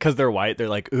because they're white, they're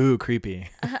like, ooh, creepy.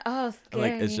 Oh,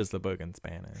 scary. Like, it's just a book in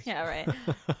Spanish. Yeah, right.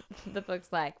 The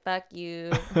book's like, fuck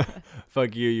you.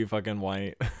 Fuck you, you fucking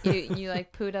white. You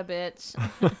like puta bitch.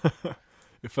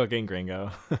 You fucking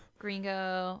gringo.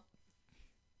 Gringo.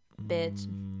 Bitch.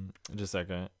 Just a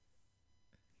second.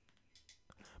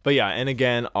 But yeah, and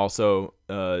again, also,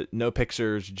 no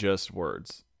pictures, just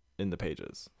words in the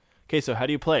pages. Okay, so how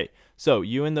do you play? So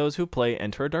you and those who play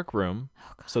enter a dark room.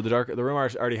 Oh, So the room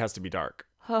already has to be dark.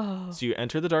 Oh. So you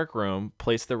enter the dark room,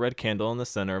 place the red candle in the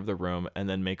center of the room, and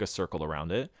then make a circle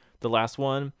around it. The last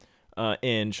one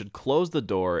in should close the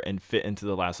door and fit into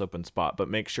the last open spot, but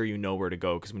make sure you know where to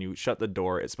go because when you shut the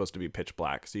door, it's supposed to be pitch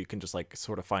black, so you can just like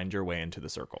sort of find your way into the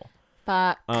circle.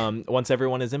 Fuck. Once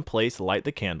everyone is in place, light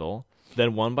the candle.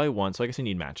 Then one by one, so I guess you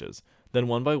need matches. Then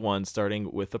one by one,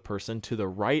 starting with the person to the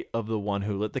right of the one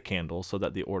who lit the candle so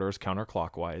that the order is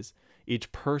counterclockwise. Each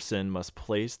person must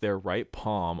place their right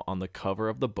palm on the cover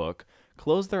of the book,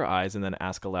 close their eyes, and then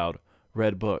ask aloud,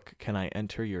 "Red book, can I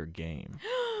enter your game?"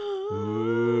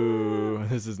 Ooh,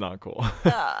 this is not cool.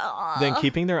 Then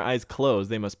keeping their eyes closed,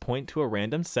 they must point to a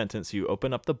random sentence. You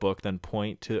open up the book, then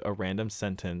point to a random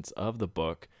sentence of the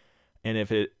book. And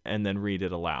then read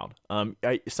it aloud.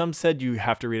 Some said you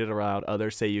have to read it aloud.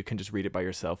 Others say you can just read it by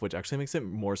yourself, which actually makes it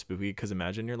more spooky. Because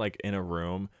imagine you're like in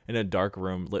a dark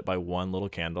room lit by one little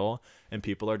candle, and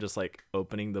people are just like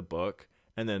opening the book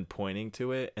and then pointing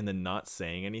to it and then not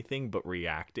saying anything but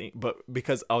reacting. But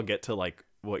because I'll get to like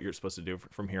what you're supposed to do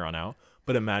from here on out.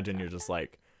 But imagine you're just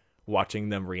like watching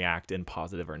them react in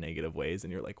positive or negative ways,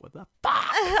 and you're like, "What the fuck?"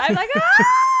 I'm like, ah!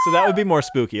 So that would be more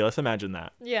spooky. Let's imagine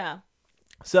that. Yeah.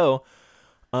 So,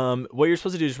 what you're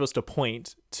supposed to do is you're supposed to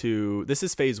point to, this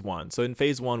is phase 1. So in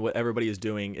phase 1, what everybody is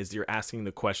doing is you're asking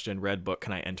the question, "Red book,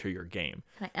 can I enter your game?"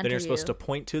 Then you're supposed to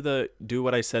point to do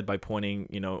what I said by pointing,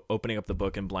 opening up the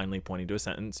book and blindly pointing to a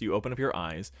sentence. You open up your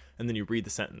eyes and then you read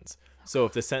the sentence. So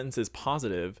if the sentence is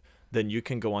positive, then you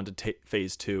can go on to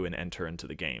phase 2 and enter into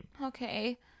the game.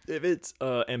 Okay. If it's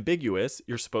ambiguous,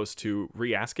 you're supposed to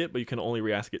re-ask it, but you can only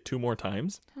re-ask it 2 more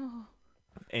times. Oh.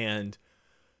 And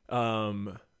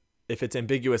if it's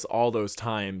ambiguous all those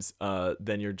times,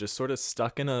 then you're just sort of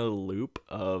stuck in a loop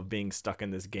of being stuck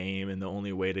in this game, and the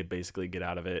only way to basically get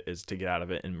out of it is to get out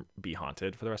of it and be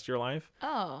haunted for the rest of your life.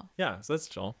 Oh. Yeah, so that's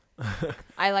chill.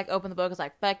 I like open the book. It's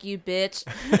like, "Fuck you, bitch."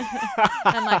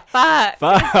 I'm like, "Fuck."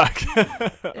 Fuck.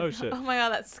 Oh shit. Oh my god,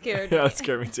 that scared me. Yeah, that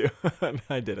scared me too.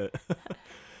 I did it.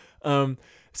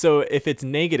 So if it's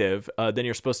negative, then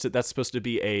that's supposed to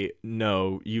be a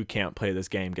no, you can't play this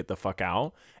game, get the fuck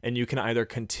out. And you can either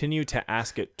continue to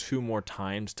ask it 2 more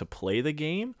times to play the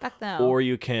game. Fuck no. Or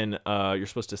you can, you're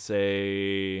supposed to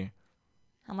say,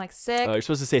 I'm like, sick. you're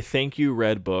supposed to say, "Thank you,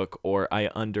 Red Book," or "I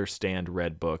understand,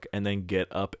 Red Book," and then get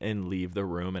up and leave the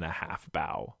room in a half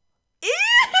bow. Ew!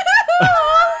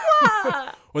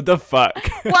 What the fuck?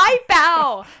 Why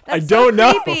bow? That's I don't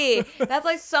know. creepy. That's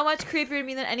like so much creepier to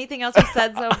me than anything else we've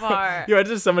said so far. You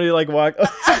imagine somebody like walk.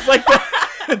 It's like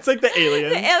the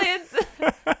aliens. The aliens.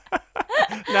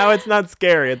 Now it's not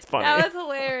scary. It's funny. That was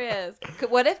hilarious.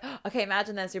 What if? Okay,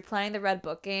 imagine this. You're playing the Red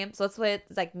Book game. So let's play it.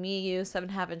 It's like me, you,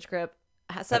 7.5-inch grip,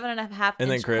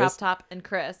 7.5-inch crop top, and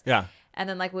Chris. Yeah. And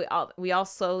then like we all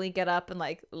slowly get up and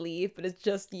like leave, but it's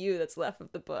just you that's left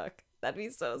with the book. That'd be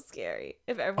so scary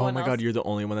if everyone else... God, you're the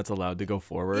only one that's allowed to go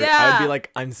forward. Yeah. I'd be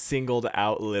like, I'm singled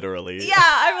out, literally. Yeah,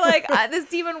 I'm like, this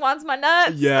demon wants my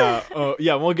nuts. Yeah. Oh,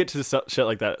 yeah. We'll get to shit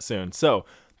like that soon. So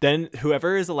then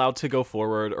whoever is allowed to go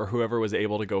forward, or whoever was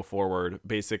able to go forward,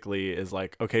 basically is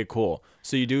like, okay, cool.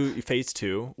 So you do phase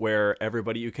 2, where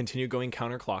you continue going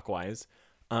counterclockwise,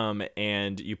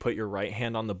 and you put your right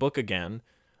hand on the book again.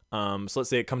 So let's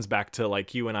say it comes back to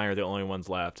like you and I are the only ones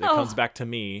left. It comes back to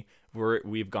me.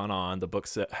 We've gone on. The book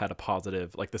had a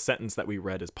positive, like the sentence that we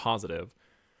read is positive.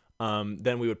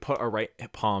 Then we would put our right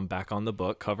palm back on the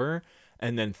book cover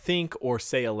and then think or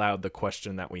say aloud the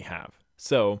question that we have.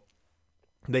 So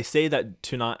they say that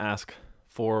to not ask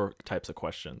 4 types of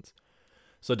questions.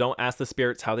 So don't ask the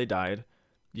spirits how they died.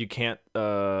 You can't,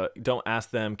 don't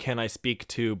ask them, "Can I speak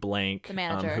to blank," the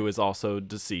manager, who is also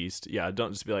deceased. Yeah,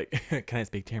 don't just be like, "Can I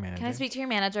speak to your manager?" Can I speak to your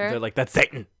manager? They're like, "That's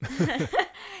Satan."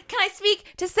 Can I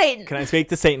speak to Satan? Can I speak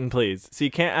to Satan, please? So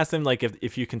you can't ask them like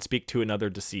if you can speak to another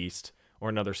deceased or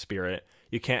another spirit.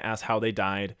 You can't ask how they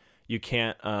died. You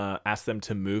can't ask them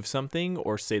to move something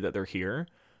or say that they're here.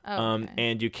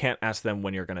 And you can't ask them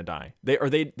when you're gonna die.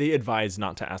 They advise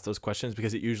not to ask those questions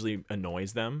because it usually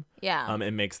annoys them. Yeah.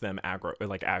 It makes them aggro.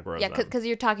 Yeah, because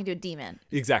you're talking to a demon.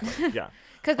 Exactly. Yeah.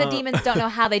 Because the demons don't know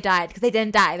how they died because they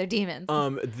didn't die. They're demons.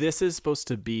 This is supposed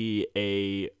to be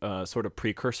a sort of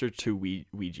precursor to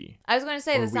Ouija. I was going to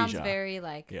say this Ouija. sounds very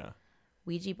like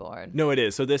Ouija board. No, it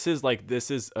is. So this is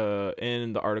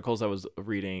in the articles I was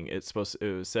reading. It was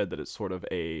said that it's sort of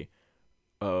a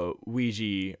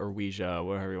Ouija or Ouija,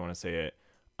 whatever you want to say it,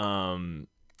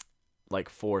 like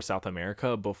for South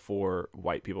America before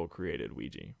white people created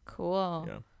Ouija. Cool.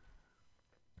 Yeah.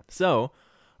 So,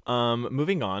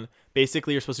 moving on.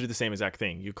 Basically, you're supposed to do the same exact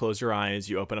thing. You close your eyes,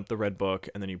 you open up the red book,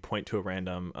 and then you point to a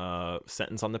random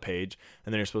sentence on the page,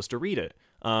 and then you're supposed to read it.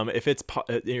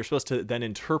 You're supposed to then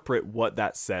interpret what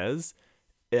that says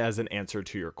as an answer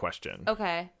to your question.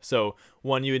 Okay. So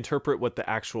when you interpret what the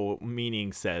actual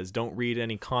meaning says, don't read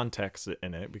any context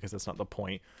in it because that's not the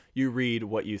point. You read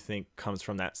what you think comes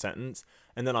from that sentence.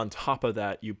 And then on top of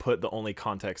that, you put the only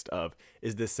context of,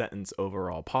 is this sentence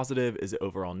overall positive? Is it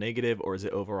overall negative? Or is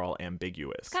it overall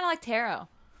ambiguous? It's kind of like tarot.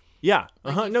 Yeah.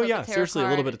 Like No, yeah. Seriously, a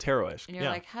little bit of tarot-ish. And you're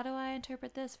like, how do I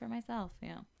interpret this for myself?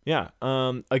 Yeah. Yeah.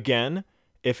 Again,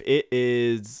 if it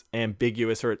is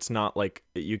ambiguous or it's not like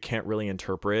you can't really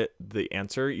interpret the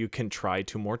answer, you can try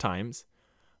 2 more times.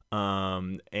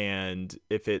 And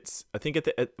if it's, I think at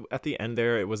the end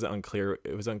there, it was unclear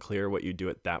what you do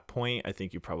at that point. I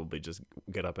think you probably just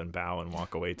get up and bow and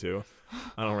walk away too.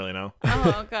 I don't really know.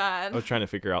 Oh God. I was trying to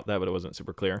figure out that, but it wasn't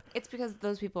super clear. It's because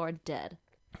those people are dead.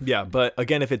 Yeah, but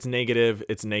again, if it's negative,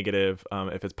 it's negative.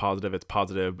 If it's positive, it's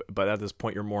positive. But at this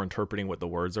point, you're more interpreting what the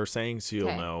words are saying, so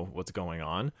you'll know what's going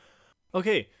on.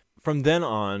 Okay, from then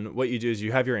on, what you do is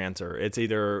you have your answer. It's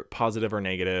either positive or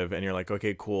negative, and you're like,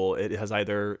 okay, cool. It has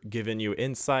either given you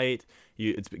insight,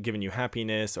 it's given you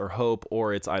happiness or hope,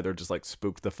 or it's either just like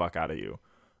spooked the fuck out of you.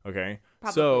 Okay,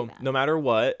 so no matter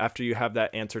what, after you have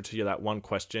that answer to that one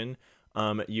question,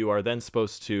 you are then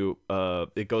supposed to,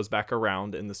 it goes back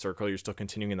around in the circle. You're still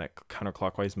continuing in that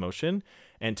counterclockwise motion.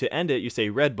 And to end it, you say,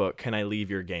 red book, can I leave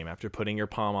your game? After putting your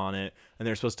palm on it. And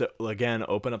they're supposed to, again,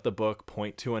 open up the book,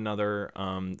 point to another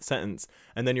sentence.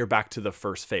 And then you're back to the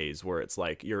first phase where it's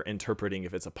like you're interpreting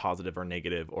if it's a positive or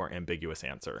negative or ambiguous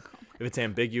answer. If it's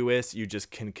ambiguous, you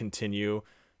just can continue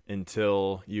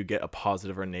until you get a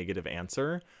positive or negative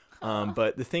answer.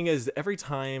 But the thing is, every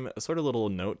time, a sort of little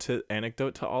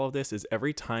anecdote to all of this is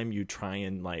every time you try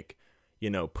and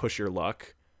push your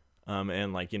luck, and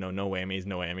no whammies,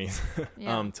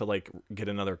 to get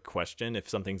another question, if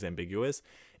something's ambiguous,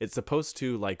 it's supposed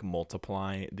to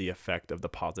multiply the effect of the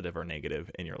positive or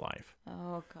negative in your life.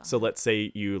 Oh God. So let's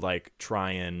say you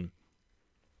try and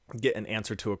get an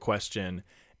answer to a question,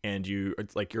 and you're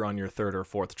on your 3rd or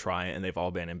 4th try, and they've all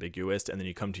been ambiguous, and then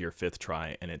you come to your 5th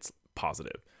try, and it's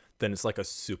positive. Then it's like a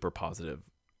super positive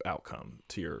outcome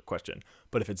to your question.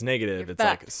 But if it's negative,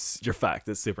 your fact.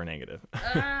 It's super negative.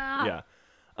 Yeah.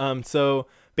 So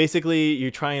basically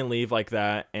you try and leave like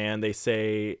that. And they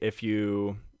say if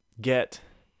you get,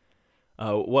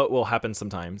 what will happen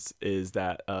sometimes is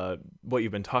that what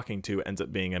you've been talking to ends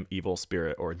up being an evil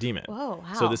spirit or a demon. Whoa,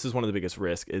 wow. So this is one of the biggest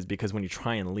risks, is because when you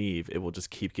try and leave, it will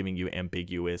just keep giving you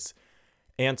ambiguous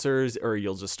answers, or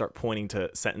you'll just start pointing to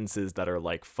sentences that are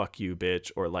like fuck you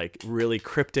bitch, or really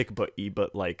cryptic but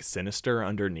sinister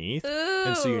underneath. Ooh.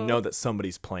 And so you know that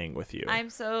somebody's playing with you.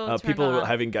 I'm so people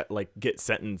having get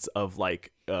sentence of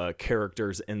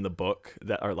characters in the book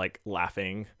that are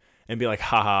laughing and be like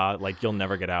haha, you'll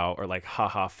never get out, or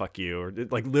haha fuck you, or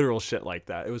literal shit like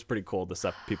that. It was pretty cool, the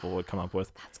stuff people would come up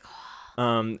with. That's cool.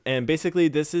 And basically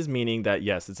this is meaning that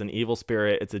yes, it's an evil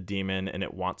spirit, it's a demon, and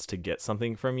it wants to get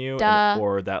something from you,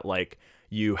 or that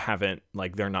you haven't,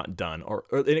 they're not done, or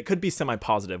and it could be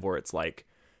semi-positive where it's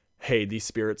hey, these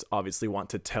spirits obviously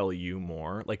want to tell you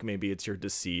more, maybe it's your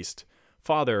deceased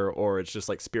father, or it's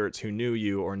just spirits who knew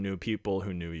you or knew people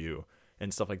who knew you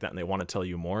and stuff like that, and they want to tell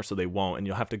you more, so they won't, and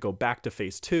you'll have to go back to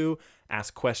phase 2,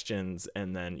 ask questions,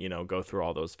 and then go through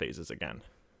all those phases again.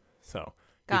 So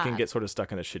you can get sort of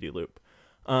stuck in a shitty loop.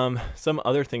 Some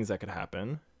other things that could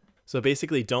happen. So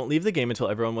basically, don't leave the game until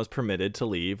everyone was permitted to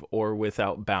leave, or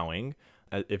without bowing,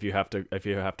 if you have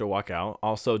to walk out.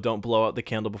 Also, don't blow out the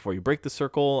candle before you break the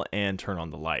circle, and turn on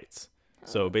the lights.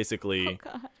 So basically,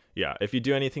 yeah, if you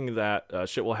do anything that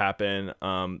shit will happen.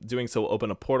 Doing so will open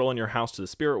a portal in your house to the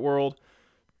spirit world.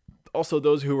 Also,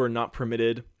 those who are not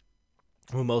permitted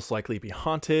will most likely be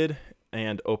haunted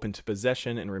and open to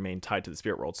possession and remain tied to the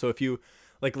spirit world. So if you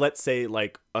let's say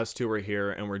us two are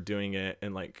here and we're doing it,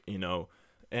 and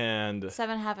and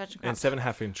 7.5-inch crop and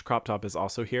 7.5-inch crop top is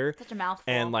also here. Such a mouthful.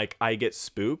 And like I get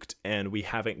spooked, and we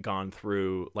haven't gone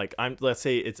through like let's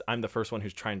say I'm the first one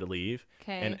who's trying to leave,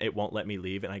 and it won't let me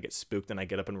leave, and I get spooked and I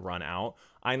get up and run out.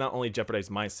 I not only jeopardize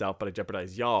myself, but I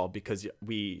jeopardize y'all because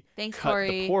we cut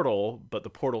the portal, but the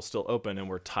portal's still open and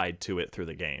we're tied to it through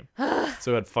the game.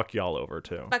 So it'd fuck y'all over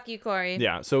too. Fuck you, Corey.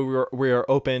 Yeah. So we are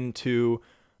open to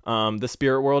the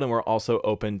spirit world, and we're also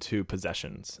open to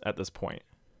possessions at this point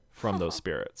from those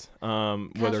spirits,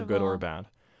 whether good or bad.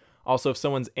 Also, if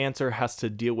someone's answer has to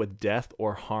deal with death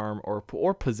or harm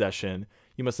or possession,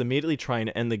 you must immediately try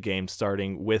and end the game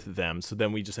starting with them. So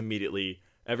then we just immediately,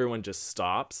 everyone just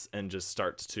stops and just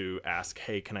starts to ask,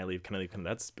 hey, can I leave? Can I leave?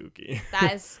 That's spooky.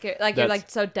 That is scary. Like you're like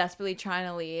so desperately trying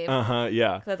to leave.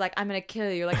 Yeah. Because it's like, I'm going to kill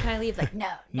you. You're like, can I leave? Like, no,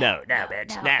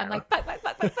 bitch, no. I'm like, fuck.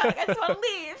 I just want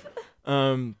to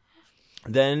leave.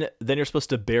 Then you're supposed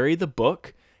to bury the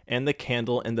book and the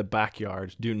candle in the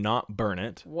backyard. Do not burn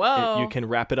it. Whoa. You can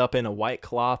wrap it up in a white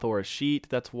cloth or a sheet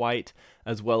that's white,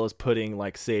 as well as putting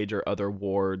like sage or other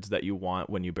wards that you want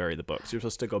when you bury the book. So you're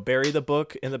supposed to go bury the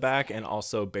book in the back and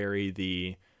also bury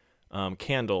the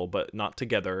candle, but not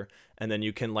together. And then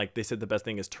you can, like they said, the best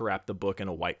thing is to wrap the book in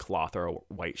a white cloth or a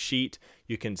white sheet.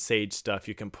 You can sage stuff.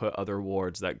 You can put other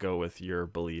wards that go with your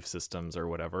belief systems or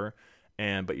whatever,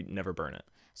 but you never burn it.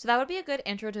 So that would be a good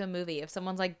intro to a movie. If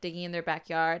someone's like digging in their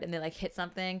backyard and they like hit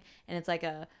something and it's like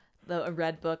a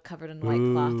red book covered in white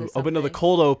cloth or something. Oh, but no, the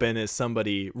cold open is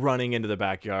somebody running into the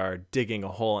backyard, digging a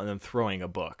hole, and then throwing a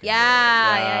book.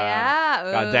 Yeah.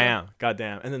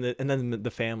 Goddamn. And then the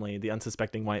family, the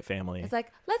unsuspecting white family. It's like,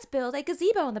 let's build a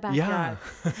gazebo in the backyard.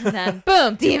 Yeah. And then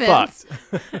boom, demons.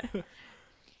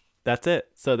 That's it.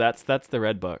 So that's the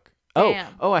red book.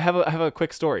 Damn. Oh, I have a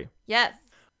quick story. Yes.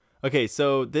 Okay,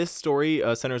 so this story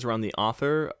centers around the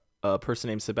author, a person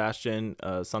named Sebastian,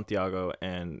 Santiago,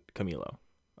 and Camilo.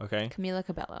 Okay. Camila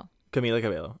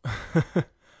Cabello.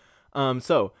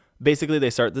 So basically,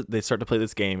 they start to play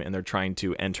this game, and they're trying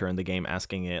to enter in the game,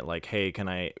 asking it like, "Hey,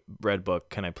 red book?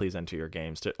 Can I please enter your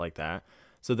game?" Like that.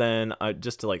 So then,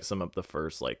 just to like sum up the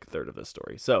first like third of this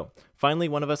story. So finally,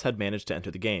 one of us had managed to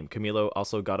enter the game. Camilo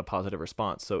also got a positive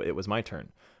response, so it was my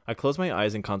turn. I closed my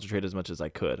eyes and concentrated as much as I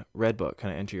could. Red book,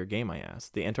 can I enter your game? I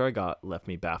asked. The answer I got left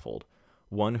me baffled.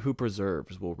 One who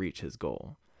preserves will reach his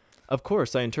goal. Of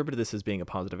course, I interpreted this as being a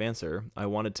positive answer. I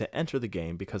wanted to enter the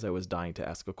game because I was dying to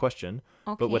ask a question,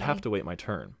 but would have to wait my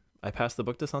turn. I passed the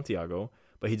book to Santiago,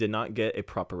 but he did not get a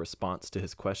proper response to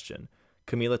his question.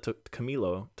 Camilo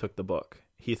took the book.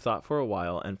 He thought for a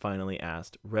while and finally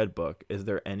asked, Red book, is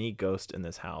there any ghost in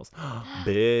this house?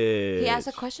 Bitch. He asked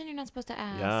a question you're not supposed to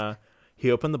ask. Yeah.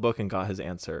 He opened the book and got his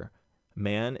answer.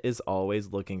 Man is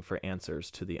always looking for answers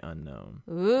to the unknown.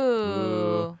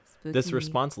 Ooh. This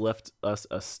response left us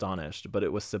astonished, but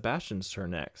it was Sebastian's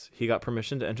turn next. He got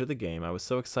permission to enter the game. I was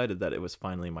so excited that it was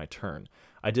finally my turn.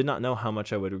 I did not know how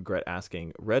much I would regret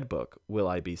asking, Red book, will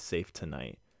I be safe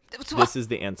tonight? This is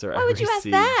the answer I received. Why would you ask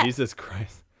that? Jesus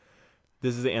Christ.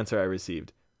 This is the answer I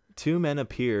received. 2 men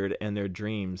appeared and their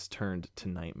dreams turned to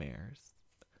nightmares.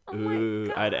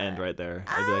 Ooh, I'd end right there.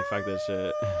 I'd be like, fuck this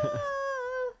shit.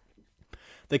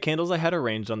 The candles I had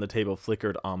arranged on the table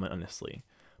flickered ominously,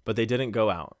 but they didn't go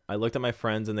out. I looked at my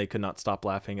friends and they could not stop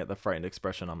laughing at the frightened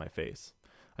expression on my face.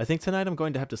 I think tonight I'm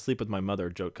going to have to sleep with my mother,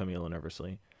 joked Camilo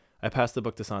nervously. I passed the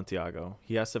book to Santiago.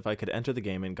 He asked if I could enter the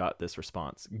game and got this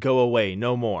response. Go away,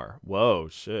 no more. Whoa,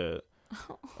 shit.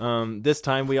 This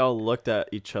time we all looked at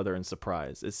each other in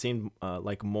surprise. It seemed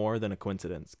like more than a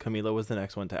coincidence. Camilo was the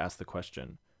next one to ask the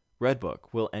question. Red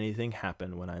book, will anything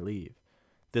happen when I leave?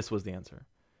 This was the answer.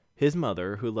 His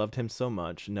mother, who loved him so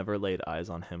much, never laid eyes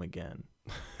on him again.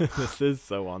 This is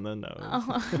so on the nose.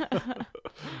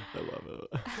 I love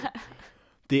it.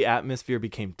 The atmosphere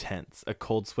became tense. A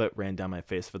cold sweat ran down my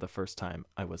face for the first time.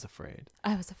 I was afraid.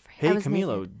 Hey,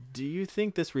 Camilo, do you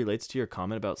think this relates to your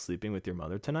comment about sleeping with your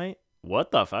mother tonight? What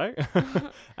the fuck?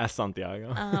 Asked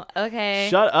Santiago. Okay.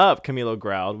 Shut up, Camilo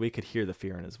growled. We could hear the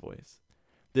fear in his voice.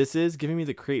 This is giving me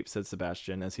the creeps, said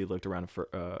Sebastian as he looked around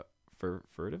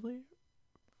furtively?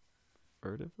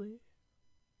 Furtively?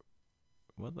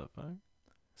 What the fuck?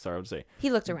 Sorry, I'll say. He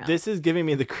looked around. This is giving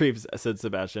me the creeps, said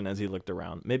Sebastian as he looked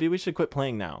around. Maybe we should quit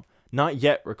playing now. Not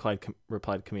yet, replied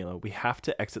Camilo. We have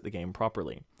to exit the game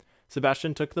properly.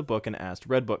 Sebastian took the book and asked,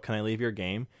 Red book, can I leave your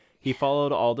game? He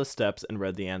followed all the steps and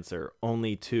read the answer.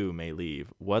 Only 2 may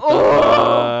leave. What the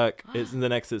fuck? In the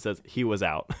next it says, he was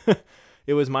out.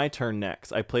 It was my turn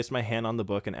next. I placed my hand on the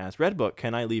book and asked, Red Book,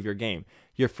 can I leave your game?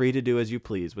 You're free to do as you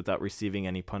please without receiving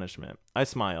any punishment. I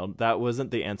smiled. That was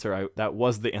the answer I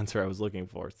was looking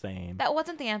for. Same. That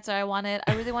wasn't the answer I wanted.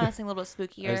 I really want to sing a little bit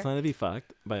spookier. I just wanted to be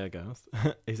fucked by a ghost.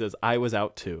 He says, I was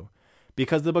out too.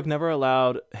 Because the book never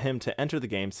allowed him to enter the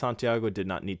game, Santiago did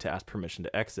not need to ask permission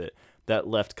to exit. That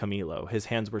left Camilo. His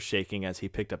hands were shaking as he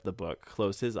picked up the book,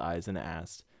 closed his eyes, and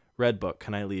asked, Red Book,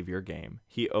 can I leave your game?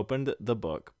 He opened the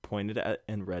book, pointed at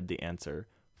and read the answer,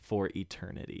 for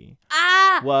eternity.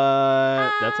 Ah! What?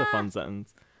 Ah! That's a fun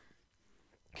sentence.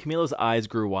 Camilo's eyes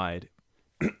grew wide.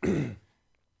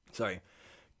 Sorry.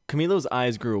 Camilo's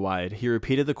eyes grew wide. He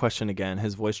repeated the question again,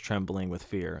 his voice trembling with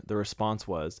fear. The response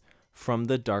was, from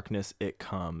the darkness it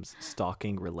comes,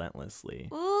 stalking relentlessly.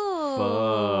 Ooh.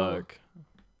 Fuck.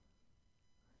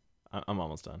 I'm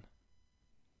almost done.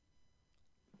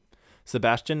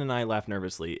 Sebastian and I laughed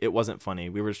nervously. It wasn't funny.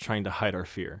 We were just trying to hide our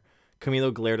fear.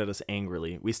 Camilo glared at us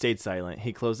angrily. We stayed silent.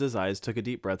 He closed his eyes, took a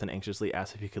deep breath, and anxiously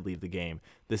asked if he could leave the game.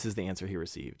 This is the answer he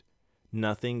received.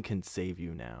 Nothing can save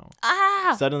you now.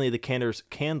 Ah! Suddenly, the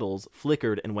candles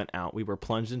flickered and went out. We were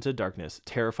plunged into darkness.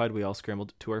 Terrified, we all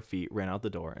scrambled to our feet, ran out the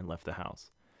door, and left the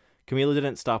house. Camilo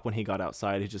didn't stop when he got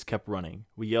outside. He just kept running.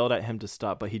 We yelled at him to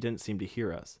stop, but he didn't seem to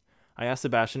hear us. I asked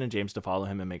Sebastian and James to follow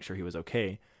him and make sure he was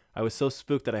okay. I was so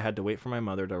spooked that I had to wait for my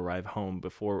mother to arrive home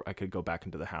before I could go back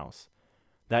into the house.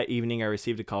 That evening, I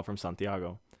received a call from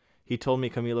Santiago. He told me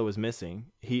Camilo was missing.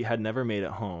 He had never made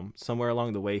it home. Somewhere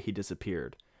along the way, he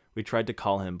disappeared. We tried to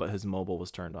call him, but his mobile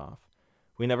was turned off.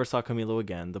 We never saw Camilo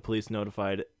again. The police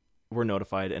were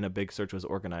notified, and a big search was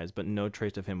organized, but no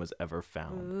trace of him was ever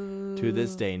found. Ooh. To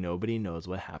this day, nobody knows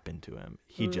what happened to him.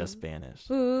 He just vanished.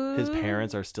 Ooh. His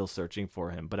parents are still searching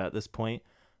for him, but at this point,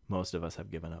 most of us have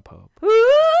given up hope.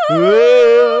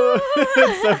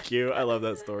 It's so cute. I love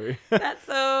that story. That's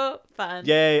so fun.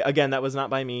 Yay. Again, that was not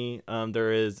by me.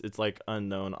 It's like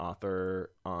unknown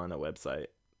author on a website.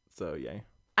 So yay.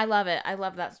 I love it. I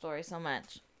love that story so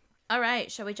much. All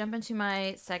right. Shall we jump into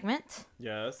my segment?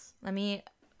 Yes. Let me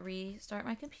restart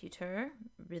my computer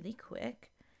really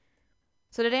quick.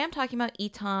 So today I'm talking about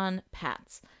Eton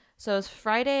Patz. So it's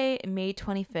Friday, May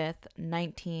 25th,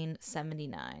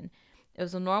 1979. It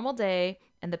was a normal day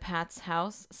in the Patz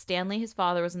house. Stanley, his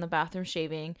father, was in the bathroom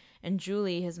shaving, and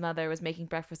Julie, his mother, was making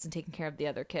breakfast and taking care of the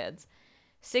other kids.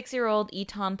 6-year-old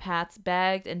Eton Patz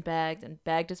begged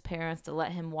his parents to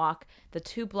let him walk the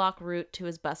 2-block route to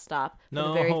his bus stop for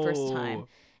the very first time.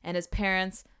 And his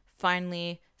parents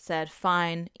finally said,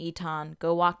 fine, Eton,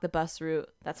 go walk the bus route.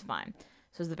 That's fine.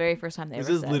 So it was the very first time they ever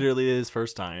said. This is literally his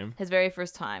first time. His very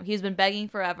first time. He's been begging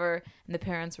forever, and the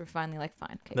parents were finally like,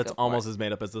 fine, okay, that's almost as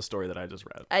made up as the story that I just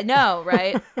read. I know,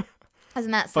 right?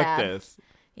 Isn't that sad? Fuck this.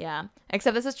 Yeah.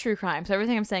 Except this is true crime, so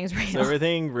everything I'm saying is real. So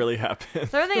everything really happened.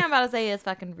 So everything I'm about to say is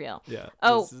fucking real. Yeah.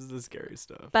 Oh. This is the scary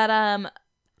stuff. But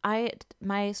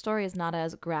my story is not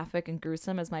as graphic and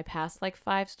gruesome as my past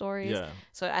 5 stories. Yeah.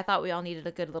 So I thought we all needed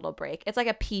a good little break. It's like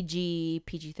a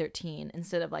PG-13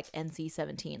 instead of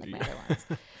NC-17 like my other ones.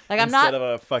 Instead of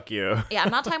a fuck you. Yeah,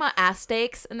 I'm not talking about ass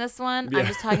steaks in this one. Yeah. I'm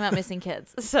just talking about missing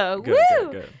kids. So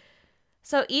good.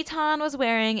 So Eton was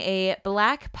wearing a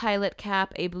black pilot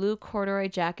cap, a blue corduroy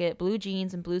jacket, blue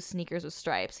jeans, and blue sneakers with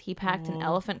stripes. He packed an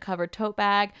elephant-covered tote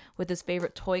bag with his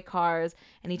favorite toy cars,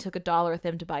 and he took $1 with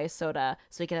him to buy a soda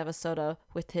so he could have a soda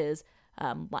with his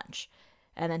lunch.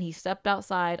 And then he stepped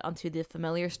outside onto the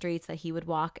familiar streets that he would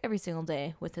walk every single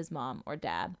day with his mom or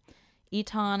dad.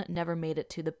 Eton never made it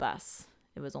to the bus.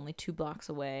 It was only 2 blocks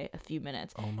away, a few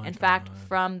minutes. Oh my God. In fact,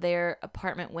 from their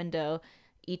apartment window,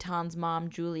 Eton's mom,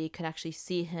 Julie, could actually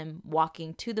see him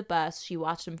walking to the bus. She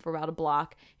watched him for about a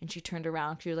block, and she turned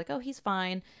around. She was like, oh, he's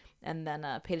fine, and then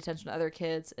paid attention to other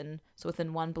kids. And so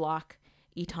within 1 block,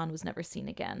 Eton was never seen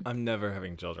again. I'm never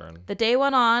having children. The day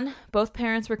went on. Both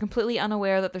parents were completely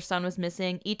unaware that their son was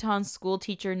missing. Eton's school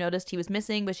teacher noticed he was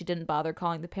missing, but she didn't bother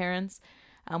calling the parents.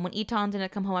 When Eton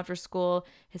didn't come home after school,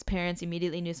 his parents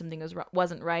immediately knew something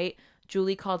wasn't right.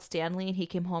 Julie called Stanley, and he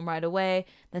came home right away.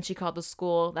 Then she called the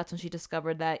school. That's when she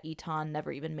discovered that Eton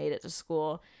never even made it to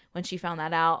school. When she found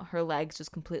that out, her legs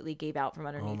just completely gave out from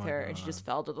underneath her, and she just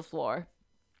fell to the floor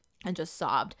and just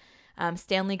sobbed.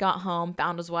 Stanley got home,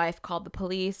 found his wife, called the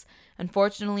police.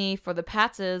 Unfortunately for the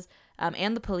Patzes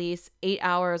and the police, 8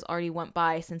 hours already went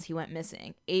by since he went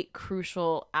missing. 8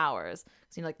 crucial hours.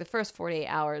 Seemed like the first 48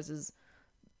 hours is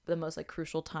the most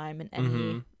crucial time in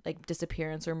any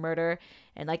disappearance or murder,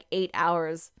 and 8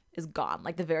 hours is gone,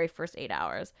 the very first 8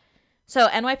 hours. So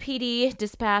NYPD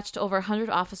dispatched over 100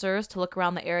 officers to look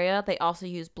around the area. They also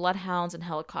used bloodhounds and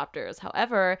helicopters.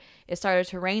 However, it started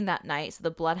to rain that night, so the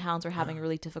bloodhounds were having a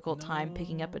really difficult time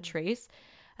picking up a trace.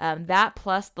 That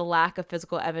plus the lack of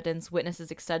physical evidence,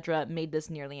 witnesses, etc., made this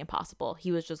nearly impossible.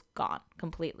 He was just gone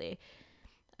completely.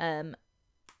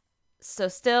 So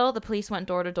still, the police went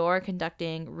door to door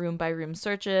conducting room-by-room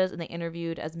searches, and they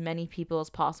interviewed as many people as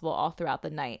possible all throughout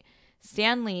the night.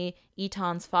 Stanley,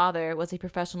 Eton's father, was a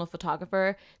professional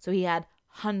photographer, so he had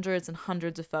hundreds and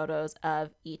hundreds of photos of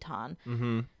Eton.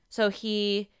 Mm-hmm. So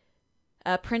he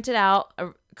printed out a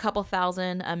couple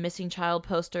thousand missing child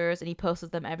posters, and he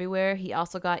posted them everywhere. He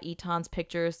also got Eton's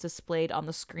pictures displayed on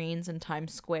the screens in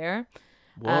Times Square.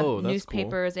 Whoa, that's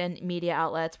newspapers cool. And media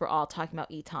outlets were all talking about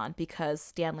Eton because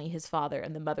Stanley, his father,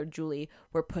 and the mother, Julie,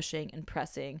 were pushing and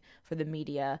pressing for the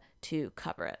media to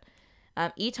cover it.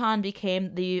 Eton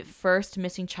became the first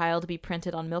missing child to be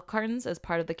printed on milk cartons as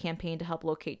part of the campaign to help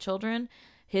locate children.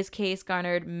 His case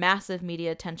garnered massive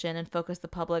media attention and focused the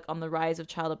public on the rise of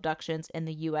child abductions in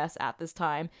the U.S. at this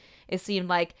time. It seemed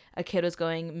like a kid was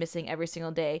going missing every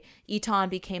single day. Eton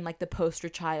became like the poster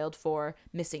child for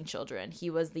missing children. He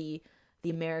was the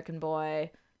American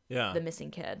boy, the missing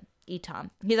kid,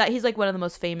 Eton. He's like one of the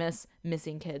most famous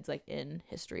missing kids like in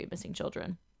history, missing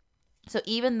children. So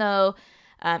even though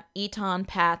Eton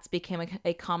Patz became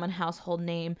a common household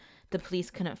name, the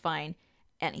police couldn't find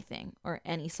anything or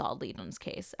any solid lead on his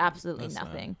case. Absolutely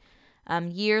nothing.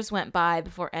 Years went by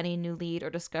before any new lead or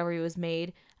discovery was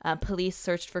made. Police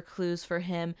searched for clues for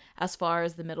him as far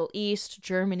as the Middle East,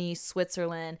 Germany,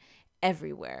 Switzerland,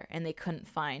 everywhere, and they couldn't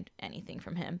find anything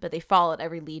from him, but they followed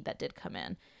every lead that did come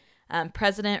in.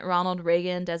 President Ronald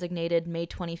Reagan designated May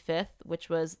 25th, which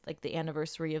was like the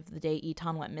anniversary of the day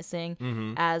Eton went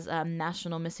missing, as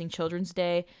National Missing Children's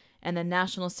Day, and the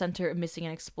National Center of Missing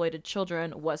and Exploited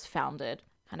Children was founded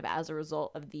kind of as a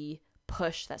result of the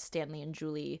push that Stanley and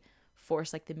Julie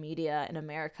forced like the media in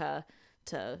America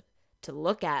to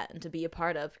look at and to be a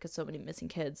part of, because so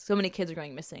many kids are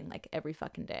going missing like every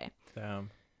fucking day. Damn.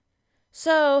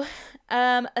 So,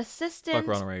 assistant... Fuck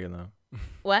Ronald Reagan, though.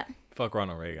 What? Fuck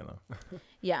Ronald Reagan, though.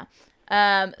 Yeah.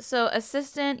 So,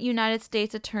 Assistant United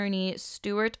States Attorney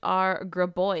Stuart R.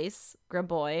 Grabois,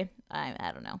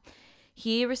 I don't know.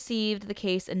 He received the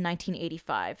case in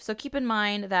 1985. So, keep in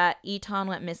mind that Eton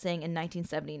went missing in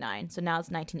 1979. So, now it's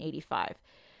 1985.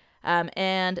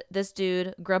 And this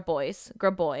dude,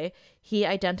 Grabois, he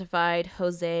identified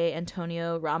Jose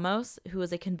Antonio Ramos, who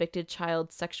was a convicted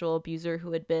child sexual abuser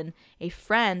who had been a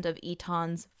friend of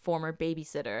Eton's former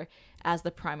babysitter, as the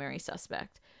primary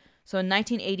suspect. So in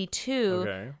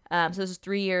 1982, so this is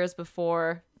 3 years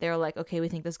before they were like, okay, we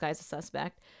think this guy's a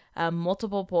suspect.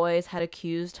 Multiple boys had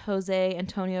accused Jose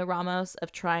Antonio Ramos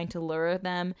of trying to lure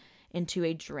them into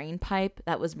a drain pipe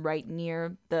that was right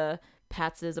near the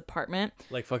Patz's apartment.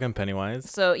 Like fucking Pennywise?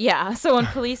 So, yeah. So when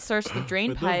police searched the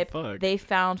drain pipe, they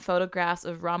found photographs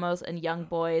of Ramos and young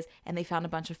boys, and they found a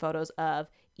bunch of photos of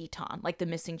Eton, like the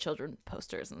missing children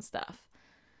posters and stuff.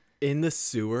 In the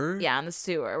sewer? Yeah, in the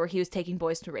sewer, where he was taking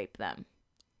boys to rape them.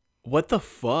 What the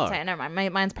fuck? Sorry, never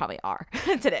mind. Mine's probably R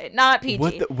today, not PG.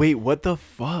 What the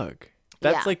fuck?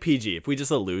 That's like PG. If we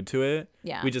just allude to it,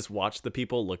 we just watch the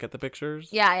people look at the pictures.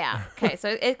 Yeah. Okay,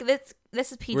 so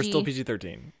this is PG. We're still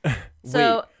PG-13.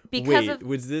 So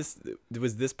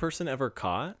was this person ever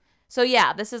caught? So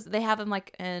yeah, they have him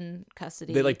like in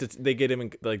custody. They get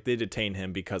him they detain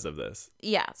him because of this.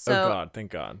 Yeah. So oh God,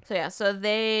 thank God. So yeah, so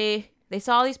they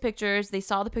saw these pictures. They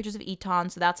saw the pictures of Eton,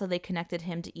 so that's how they connected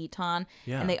him to Eton.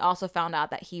 Yeah. And they also found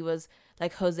out that he was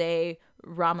like Jose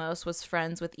Ramos was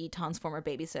friends with Eton's former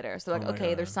babysitter. So God.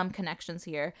 There's some connections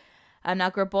here. Now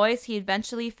Grabois, he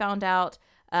eventually found out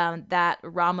that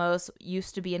Ramos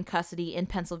used to be in custody in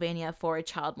Pennsylvania for a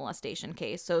child molestation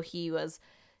case. So he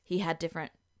had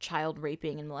different child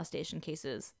raping and molestation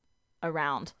cases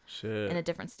around in a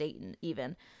different state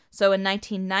even. So in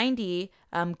 1990,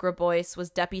 Grabois was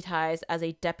deputized as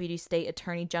a deputy state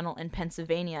attorney general in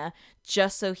Pennsylvania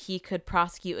just so he could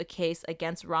prosecute a case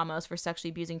against Ramos for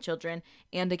sexually abusing children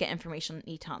and to get information on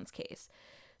Eton's case.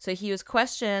 So he was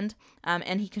questioned,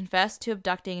 and he confessed to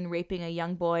abducting and raping a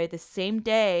young boy the same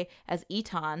day as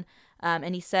Eton,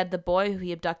 and he said the boy who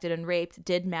he abducted and raped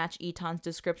did match Eton's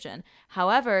description.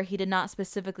 However, he did not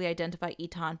specifically identify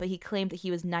Eton, but he claimed that he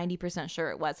was 90% sure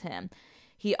it was him.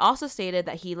 He also stated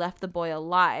that he left the boy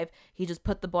alive. He just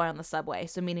put the boy on the subway,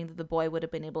 so meaning that the boy would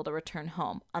have been able to return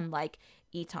home, unlike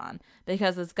Eton.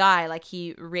 Because this guy, like,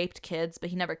 he raped kids,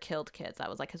 but he never killed kids. That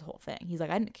was, like, his whole thing. He's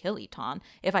like, I didn't kill Eton.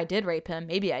 If I did rape him,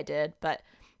 maybe I did, but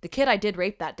the kid I did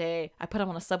rape that day, I put him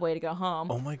on a subway to go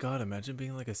home. Oh my God, imagine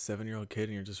being like a 7-year-old kid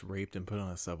and you're just raped and put on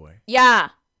a subway. Yeah.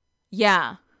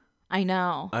 I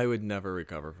know. I would never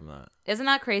recover from that. Isn't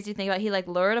that crazy to think about? He like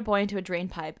lured a boy into a drain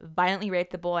pipe, violently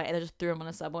raped the boy, and then just threw him on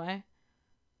a subway.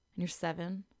 you're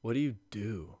 7. What do you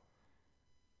do?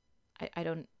 I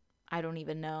don't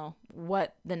even know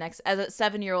what the next, as a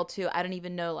 7-year-old too, I don't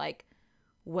even know like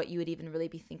what you would even really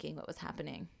be thinking what was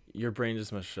happening. Your brain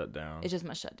just must shut down. It just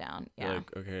must shut down. Yeah. You're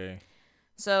like, okay.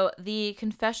 So the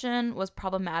confession was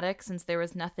problematic since there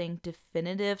was nothing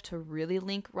definitive to really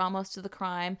link Ramos to the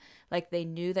crime. Like, they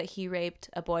knew that he raped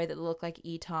a boy that looked like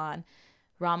Eton.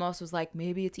 Ramos was like,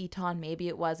 maybe it's Eton, maybe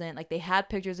it wasn't. Like, they had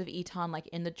pictures of Eton like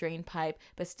in the drain pipe,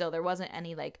 but still there wasn't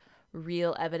any like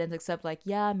real evidence except like,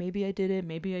 yeah, maybe I did it,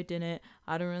 maybe I didn't.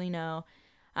 I don't really know.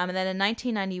 And then in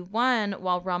 1991,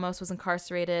 while Ramos was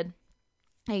incarcerated,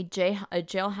 a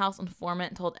jailhouse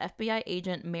informant told FBI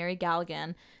agent Mary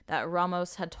Galligan that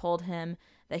Ramos had told him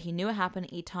that he knew what happened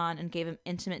to Eton and gave him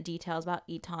intimate details about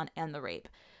Eton and the rape.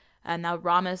 And now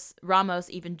Ramos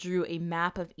even drew a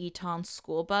map of Eton's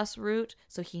school bus route,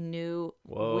 so he knew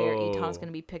where Eton was going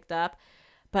to be picked up.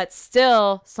 But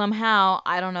still, somehow,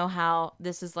 I don't know how,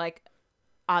 this is like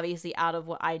obviously out of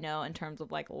what I know in terms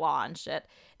of like law and shit,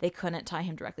 they couldn't tie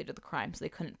him directly to the crime, so they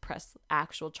couldn't press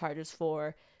actual charges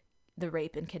for the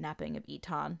rape and kidnapping of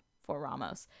Eton for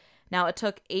Ramos. Now, it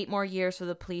took 8 more years for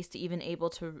the police to even able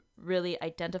to really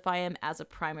identify him as a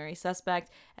primary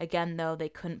suspect. Again, though, they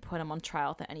couldn't put him on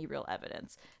trial without any real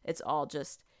evidence. It's all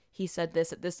just, he said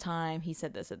this at this time, he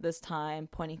said this at this time,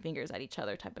 pointing fingers at each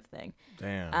other type of thing.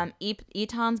 Damn.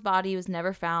 Eton's body was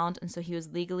never found, and so he was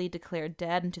legally declared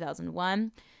dead in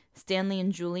 2001. Stanley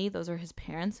and Julie, those are his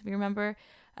parents, if you remember,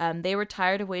 they were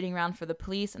tired of waiting around for the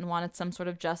police and wanted some sort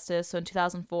of justice. So in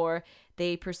 2004,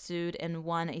 they pursued and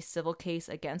won a civil case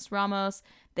against Ramos.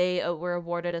 They were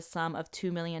awarded a sum of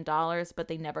 $2 million, but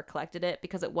they never collected it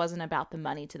because it wasn't about the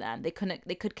money to them. They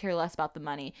could care less about the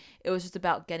money. It was just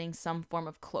about getting some form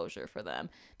of closure for them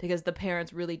because the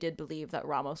parents really did believe that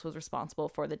Ramos was responsible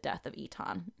for the death of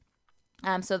Eton.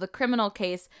 So the criminal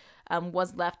case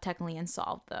was left technically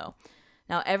unsolved, though.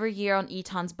 Now, every year on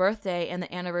Eton's birthday and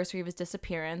the anniversary of his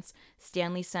disappearance,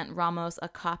 Stanley sent Ramos a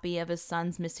copy of his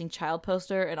son's missing child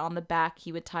poster, and on the back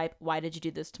he would type, "Why did you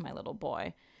do this to my little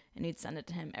boy?" And he'd send it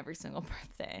to him every single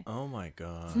birthday. Oh my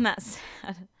God. Isn't that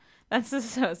sad? That's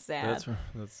just so sad.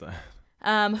 That's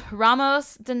sad.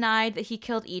 Ramos denied that he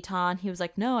killed Eton. He was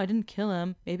like, no, I didn't kill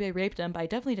him. Maybe I raped him, but I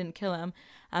definitely didn't kill him.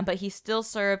 But he still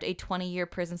served a 20-year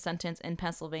prison sentence in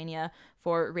Pennsylvania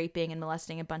for raping and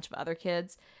molesting a bunch of other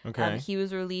kids. Okay. He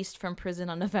was released from prison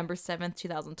on November 7th,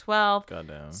 2012.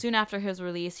 Goddamn. Soon after his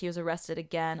release, he was arrested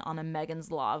again on a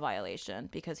Megan's Law violation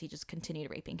because he just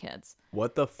continued raping kids.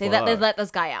 What the fuck? They let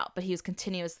this guy out, but he was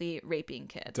continuously raping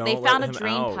kids. They found a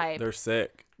drain pipe. They're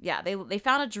sick. Yeah, they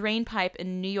found a drain pipe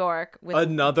in New York with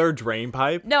another drain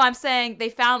pipe. No, I'm saying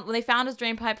when they found his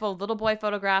drain pipe full of little boy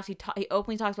photographs. He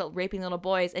openly talks about raping little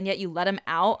boys, and yet you let him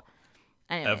out.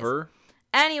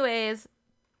 Anyways,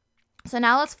 so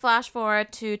now let's flash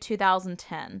forward to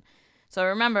 2010. So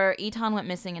remember, Eton went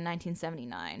missing in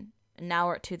 1979, and now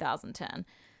we're at 2010.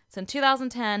 So in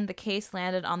 2010, the case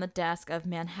landed on the desk of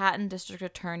Manhattan District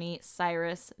Attorney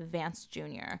Cyrus Vance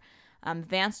Jr.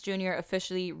 Vance Jr.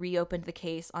 officially reopened the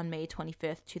case on May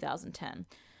 25th, 2010.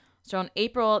 So on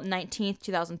April 19th,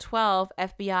 2012,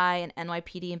 FBI and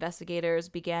NYPD investigators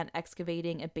began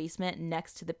excavating a basement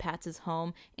next to the Patts'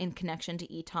 home in connection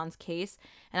to Eton's case.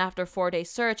 And after a 4-day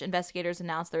search, investigators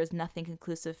announced there was nothing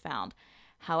conclusive found.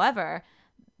 However,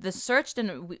 the search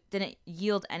didn't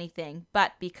yield anything,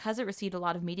 but because it received a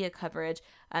lot of media coverage,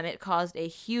 it caused a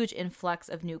huge influx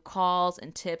of new calls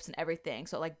and tips and everything.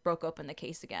 So it like broke open the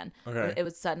case again. Okay. It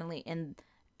was suddenly on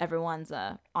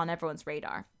everyone's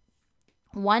radar.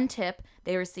 One tip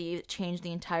they received changed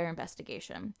the entire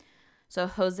investigation. So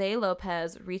Jose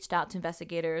Lopez reached out to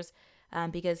investigators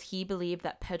because he believed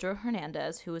that Pedro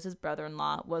Hernandez, who was his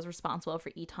brother-in-law, was responsible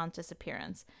for Eton's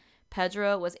disappearance.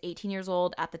 Pedro was 18 years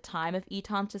old at the time of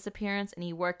Eton's disappearance, and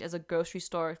he worked as a grocery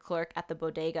store clerk at the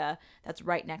bodega that's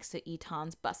right next to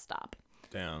Eton's bus stop.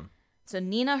 Damn. So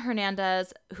Nina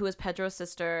Hernandez, who is Pedro's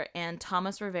sister, and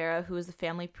Thomas Rivera, who is the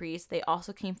family priest, they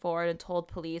also came forward and told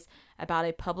police about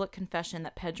a public confession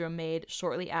that Pedro made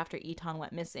shortly after Eton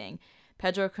went missing.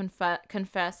 Pedro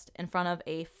confessed in front of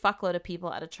a fuckload of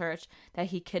people at a church that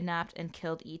he kidnapped and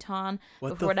killed Eton.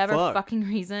 But for whatever fucking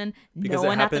reason, because no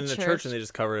one at the church. Because it happened in the church and they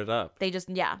just covered it up.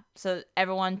 So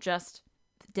everyone just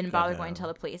didn't bother going to tell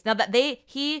the police. Now that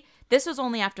this was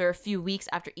only after a few weeks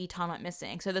after Eton went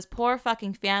missing. So this poor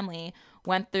fucking family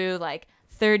went through like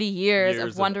 30 years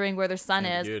of wondering where their son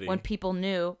is when people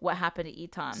knew what happened to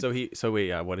Eton.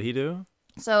 What did he do?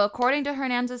 So according to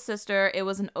Hernandez's sister, it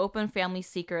was an open family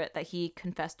secret that he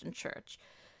confessed in church.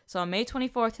 So on May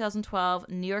 24, 2012,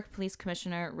 New York Police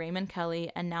Commissioner Raymond Kelly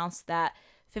announced that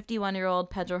 51-year-old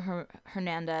Pedro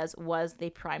Hernandez was the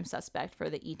prime suspect for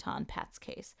the Eton Pats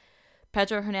case.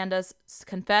 Pedro Hernandez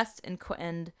confessed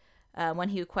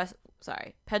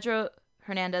Pedro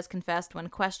Hernandez confessed when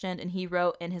questioned, and he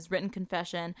wrote in his written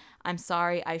confession, "I'm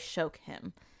sorry, I shook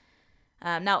him."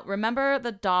 Now, remember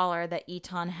the $1 that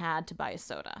Eton had to buy a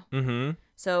soda. Mm-hmm.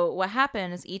 So what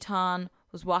happened is Eton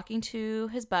was walking to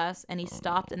his bus, and he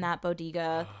stopped in that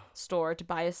bodega store to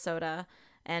buy a soda.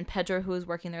 And Pedro, who was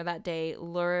working there that day,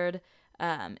 lured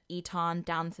Eton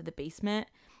down to the basement,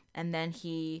 and then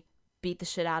he beat the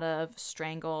shit out of,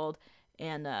 strangled,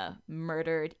 and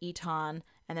murdered Eton,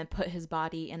 and then put his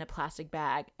body in a plastic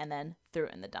bag, and then threw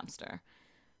it in the dumpster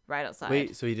right outside.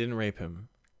 Wait, so he didn't rape him?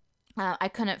 I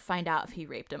couldn't find out if he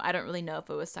raped him. I don't really know if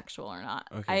it was sexual or not.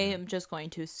 Okay. I am just going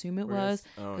to assume it was,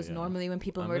 because normally when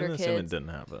people murder kids... assume it didn't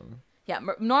happen. Yeah,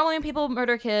 normally when people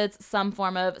murder kids, some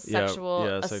form of sexual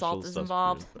assault is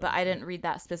involved, but I didn't read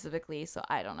that specifically, so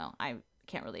I don't know. I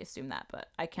can't really assume that, but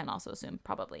I can also assume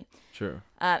probably. Sure.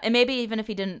 And maybe even if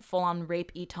he didn't full-on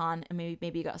rape Eton, and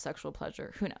maybe he got sexual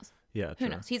pleasure. Who knows? Yeah, Who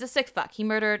knows? He's a sick fuck. He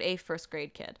murdered a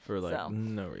first-grade kid. For,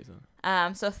 no reason.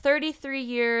 So 33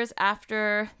 years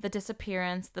after the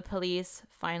disappearance, the police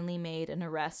finally made an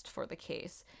arrest for the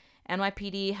case.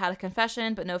 NYPD had a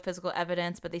confession, but no physical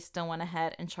evidence, but they still went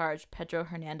ahead and charged Pedro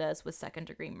Hernandez with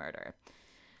second-degree murder.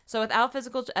 So without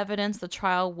physical evidence, the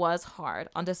trial was hard.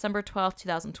 On December 12,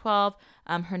 2012,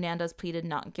 Hernandez pleaded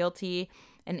not guilty.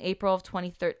 In April of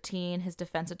 2013, his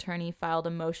defense attorney filed a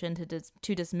motion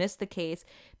to dismiss the case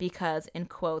because, in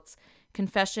quotes,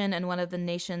 confession in one of the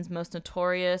nation's most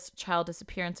notorious child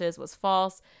disappearances was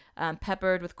false,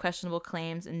 peppered with questionable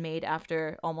claims and made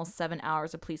after almost 7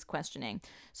 hours of police questioning.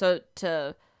 So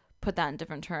to put that in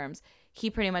different terms, he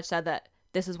pretty much said that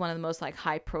this is one of the most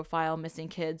high profile missing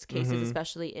kids cases,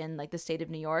 especially in the state of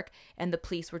New York. And the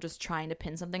police were just trying to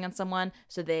pin something on someone.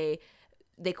 So they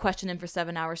questioned him for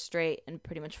 7 hours straight and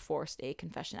pretty much forced a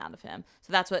confession out of him.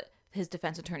 So that's what his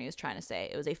defense attorney was trying to say.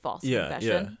 It was a false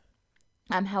confession.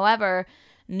 Yeah. However,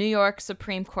 New York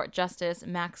Supreme Court Justice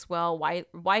Maxwell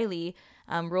Wiley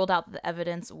ruled out that the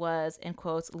evidence was, in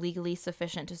quotes, legally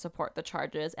sufficient to support the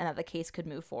charges and that the case could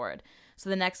move forward. So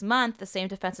the next month, the same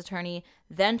defense attorney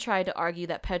then tried to argue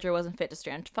that Pedro wasn't fit to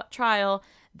stand trial.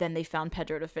 Then they found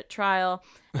Pedro to fit trial.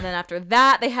 And then after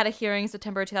that, they had a hearing in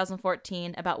September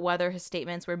 2014 about whether his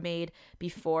statements were made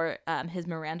before his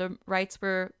Miranda rights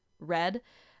were read.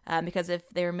 Because if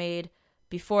they were made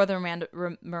before the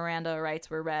Miranda rights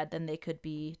were read, then they could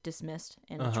be dismissed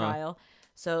in the trial.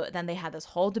 So then they had this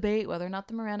whole debate whether or not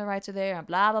the Miranda rights are there and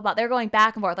blah, blah, blah. They're going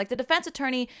back and forth. The defense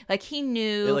attorney, he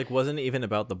knew... It, wasn't even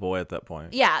about the boy at that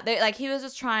point. Yeah, he was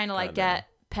just trying to, get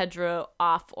Pedro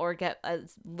off or get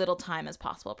as little time as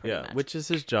possible, pretty much. Yeah, which is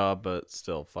his job, but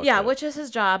still, fuck Yeah, it. which is his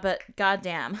job, but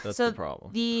goddamn. That's the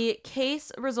problem. The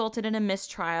case resulted in a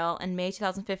mistrial in May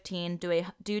 2015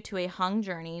 due to a hung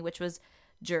jury, which was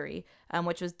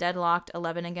deadlocked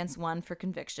 11-1 for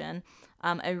conviction.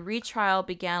 A retrial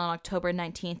began on October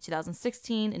 19th,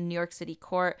 2016 in New York City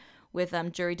court with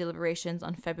jury deliberations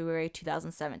on February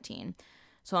 2017.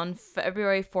 So on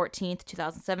February 14th,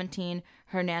 2017,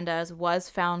 Hernandez was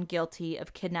found guilty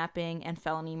of kidnapping and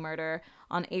felony murder.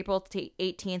 On April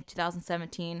 18th,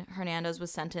 2017, Hernandez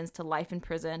was sentenced to life in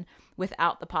prison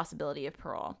without the possibility of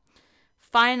parole.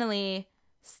 Finally,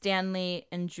 Stanley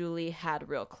and Julie had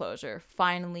real closure.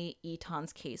 Finally,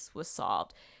 Eton's case was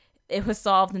solved. It was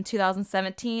solved in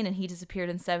 2017, and he disappeared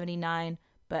in 1979,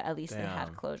 but at least they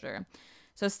had closure.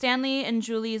 So Stanley and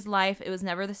Julie's life, it was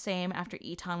never the same after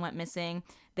Eton went missing.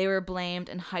 They were blamed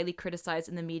and highly criticized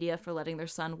in the media for letting their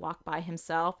son walk by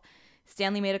himself.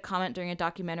 Stanley made a comment during a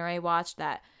documentary I watched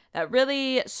that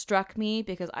really struck me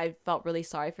because I felt really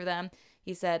sorry for them.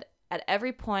 He said, at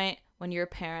every point when you're a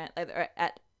parent,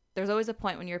 there's always a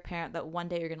point when you're a parent that one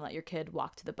day you're going to let your kid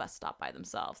walk to the bus stop by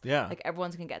themselves. Yeah.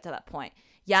 Everyone's going to get to that point.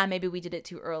 Yeah, maybe we did it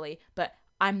too early, but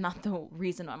I'm not the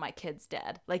reason why my kid's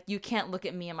dead. You can't look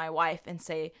at me and my wife and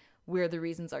say we're the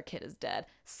reasons our kid is dead.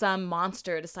 Some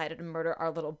monster decided to murder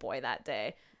our little boy that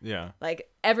day. Yeah.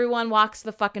 Everyone walks to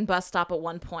the fucking bus stop at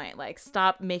one point.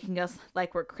 Stop making us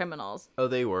like we're criminals. Oh,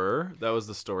 they were? That was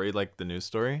the story, the news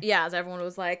story? Yeah, as everyone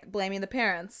was blaming the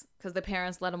parents because the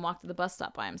parents let him walk to the bus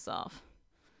stop by himself.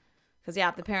 Because,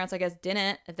 if the parents, I guess,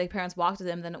 didn't, if the parents walked with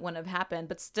him, then it wouldn't have happened.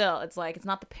 But still, it's it's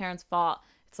not the parents' fault.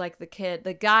 It's the kid,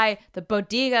 the guy, the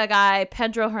bodega guy,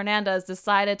 Pedro Hernandez,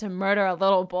 decided to murder a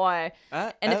little boy.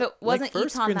 And if it wasn't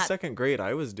first Eton and second grade,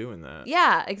 I was doing that.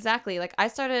 Yeah, exactly. I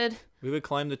started... We would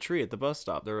climb the tree at the bus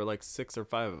stop. There were 6 or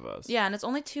 5 of us. Yeah, and it's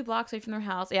only 2 blocks away from their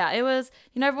house. Yeah, it was,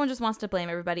 everyone just wants to blame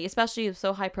everybody, especially it was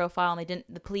so high profile, and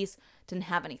the police didn't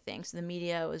have anything. So the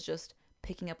media was just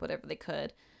picking up whatever they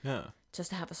could. Yeah.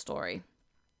 Just to have a story.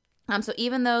 So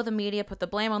even though the media put the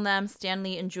blame on them,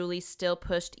 Stanley and Julie still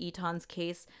pushed Eton's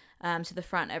case to the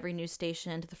front of every news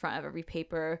station, to the front of every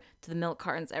paper, to the milk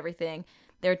cartons, everything.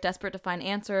 They were desperate to find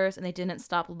answers, and they didn't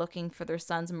stop looking for their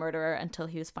son's murderer until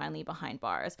he was finally behind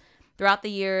bars. Throughout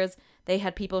the years, they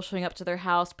had people showing up to their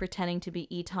house pretending to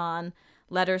be Eton,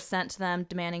 letters sent to them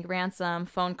demanding ransom,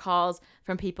 phone calls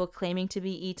from people claiming to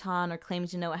be Eton or claiming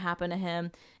to know what happened to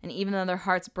him. And even though their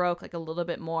hearts broke like a little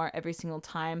bit more every single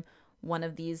time one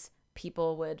of these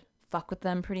people would fuck with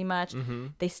them pretty much,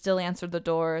 they still answered the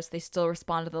doors, they still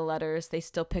responded to the letters, they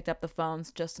still picked up the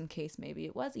phones just in case maybe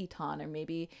it was Eton or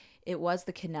maybe it was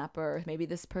the kidnapper, or maybe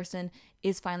this person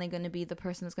is finally going to be the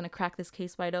person that's going to crack this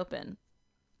case wide open.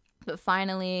 But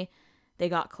finally, they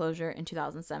got closure in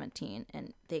 2017,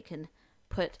 and they can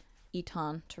put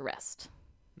Eton to rest.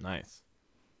 Nice.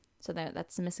 So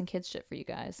that's some missing kids shit for you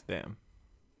guys. Damn.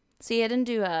 See, I didn't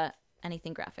do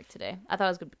anything graphic today. I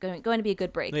thought it was going to be a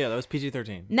good break. Yeah, that was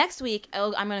PG-13. Next week,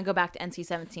 I'm going to go back to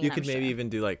NC-17. You could maybe even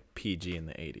do like PG in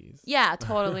the 80s. Yeah,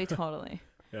 totally, totally.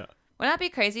 Yeah. Wouldn't that be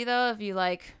crazy though if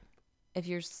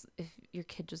your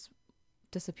kid just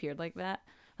disappeared like that?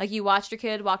 Like you watched your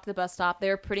kid walk to the bus stop,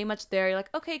 they're pretty much there. You're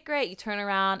like, okay, great. You turn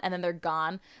around and then they're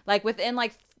gone. Like within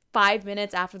like 5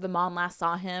 minutes after the mom last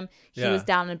saw him, he was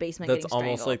down in a basement. That's getting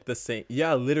almost like the same.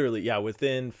 Yeah, literally. Yeah,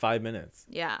 within 5 minutes.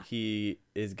 Yeah. He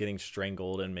is getting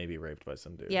strangled and maybe raped by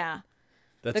some dude. Yeah.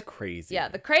 That's crazy. Yeah,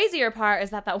 the crazier part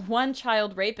is that one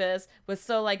child rapist was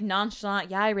so like nonchalant.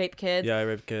 Yeah, I rape kids. Yeah, I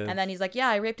raped kids. And then he's like, yeah,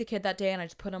 I raped a kid that day and I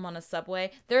just put him on a subway.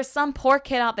 There's some poor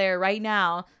kid out there right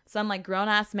now, some like grown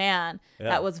ass man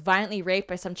that was violently raped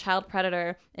by some child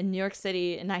predator in New York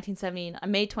City in May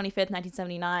 25th,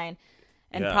 1979.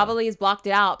 And probably is blocked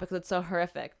out because it's so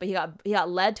horrific. But he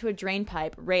got led to a drain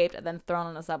pipe, raped, and then thrown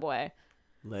on a subway.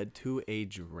 Led to a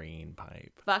drain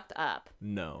pipe. Fucked up.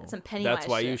 No. That's some Pennywise That's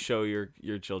why shit. you show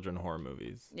your children horror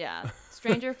movies. Yeah.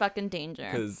 Stranger fucking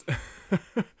danger.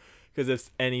 Because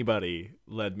if anybody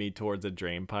led me towards a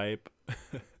drain pipe,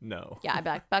 no. Yeah, I'd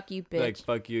be like, fuck you, bitch. Like,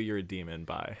 fuck you, you're a demon,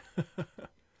 bye.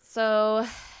 So,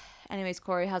 anyways,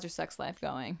 Corey, how's your sex life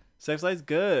going? Sex life's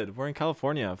good. We're in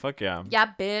California. Fuck yeah. Yeah,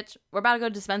 bitch. We're about to go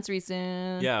to dispensary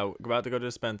soon. Yeah, we're about to go to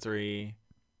dispensary.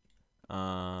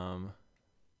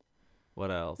 What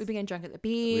else? We've been getting drunk at the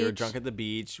beach. We were drunk at the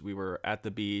beach. We were at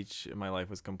the beach. My life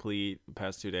was complete the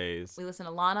past 2 days. We listened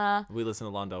to Lana. We listened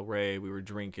to Lana Del Rey. We were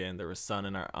drinking. There was sun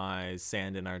in our eyes,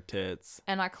 sand in our tits.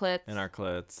 And our clits.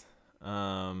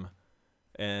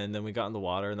 And then we got in the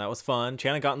water, and that was fun.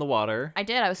 Chana got in the water. I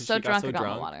did. I was so drunk I got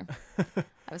in the water.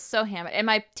 I was so hammered. And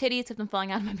my titties have been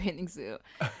falling out of my bathing suit.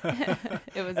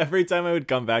 It was Every time I would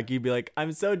come back, you'd be like,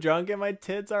 I'm so drunk and my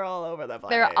tits are all over the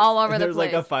place. They're all over the place. There's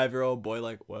like a 5-year-old boy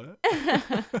like, what?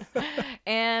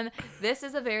 And this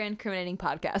is a very incriminating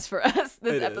podcast for us,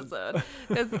 this episode.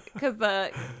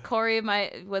 Because Corey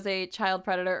was a child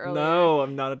predator earlier. No,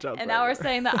 I'm not a child predator. And now we're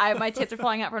saying that my tits are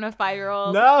falling out from a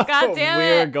 5-year-old. No, God damn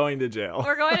it. We're going to jail.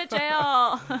 We're going to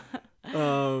jail.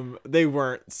 They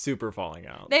weren't super falling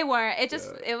out. They weren't.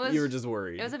 It was. You were just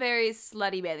worried. It was a very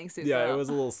slutty bathing suit. Yeah, though. it was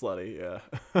a little slutty.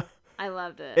 Yeah. I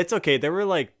loved it. It's okay. There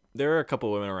were a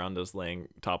couple women around us laying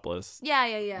topless.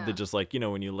 Yeah. That just like,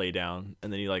 when you lay down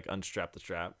and then you like unstrap the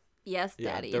strap. Yes,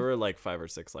 Daddy. Yeah, there were like 5 or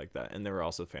 6 like that, and there were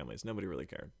also families. Nobody really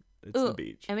cared. It's the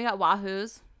beach. And we got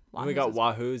Wahoo's. We got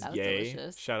Wahoo's. Yay!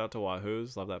 Delicious. Shout out to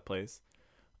Wahoo's. Love that place.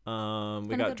 We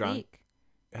been a got good drunk. week.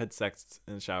 Had sex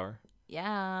in the shower.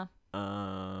 Yeah.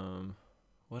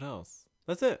 What else?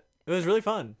 That's it. It was really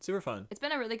fun. Super fun. It's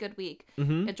been a really good week.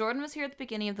 Mm-hmm. Yeah, Jordan was here at the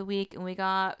beginning of the week, and we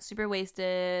got super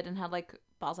wasted and had like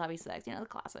balls-happy sex, the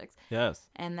classics. Yes.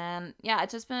 And then,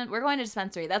 it's just been, we're going to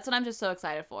dispensary. That's what I'm just so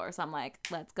excited for. So I'm like,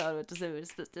 let's go to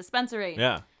dispensary.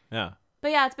 Yeah.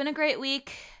 But yeah, it's been a great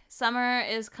week. Summer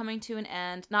is coming to an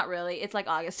end. Not really. It's like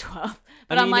August 12th.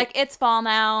 But I'm like, it's fall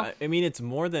now. I mean, it's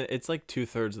like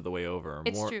 2/3 of the way over.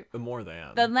 It's true. More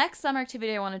than. The next summer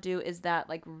activity I want to do is that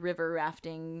like river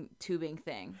rafting tubing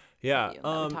thing. Yeah.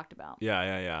 That we talked about.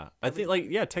 Yeah. I think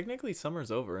technically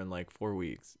summer's over in like 4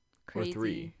 weeks. Crazy. Or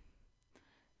 3.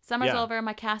 Summer's over.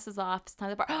 My cast is off. It's time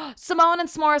to bar. Simone and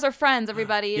S'mores are friends,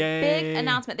 everybody. Yay. Big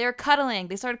announcement. They were cuddling.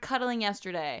 They started cuddling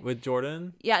yesterday. With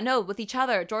Jordan? Yeah, no, with each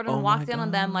other. Jordan walked in on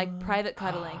them like private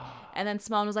cuddling. And then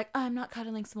Simone was like, I'm not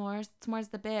cuddling S'mores. S'mores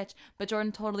the bitch. But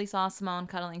Jordan totally saw Simone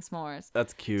cuddling S'mores.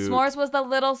 That's cute. S'mores was the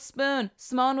little spoon.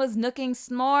 Simone was nooking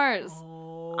S'mores.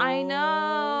 Oh. I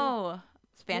know.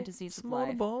 Fantasies of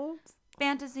life. Balls.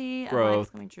 Fantasy Growth. of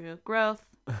life coming true. Growth.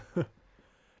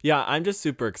 Yeah, I'm just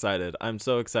super excited. I'm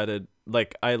so excited.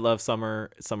 Like, I love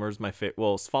summer. Summer's my favorite.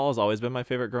 Well, fall has always been my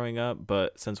favorite growing up,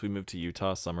 but since we moved to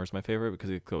Utah, summer's my favorite because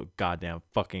it's so goddamn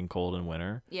fucking cold in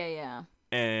winter. Yeah.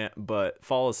 But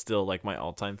fall is still like my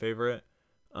all-time favorite.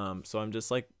 So I'm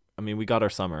just like, I mean, we got our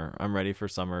summer. I'm ready for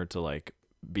summer to like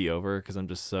be over because I'm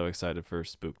just so excited for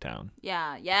Spooktown.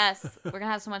 Yeah, yes. We're going to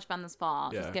have so much fun this fall.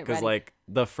 Yeah, just get because ready. like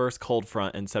the first cold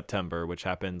front in September, which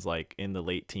happens like in the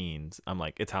late teens, I'm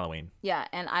like, it's Halloween. Yeah,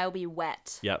 and I'll be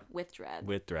wet. Yep. With dread.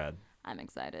 With dread. I'm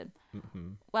excited.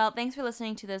 Mm-hmm. Well, thanks for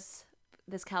listening to this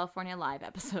California Live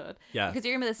episode. Yeah. Because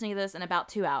you're going to be listening to this in about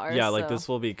 2 hours. Yeah, like this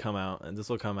will come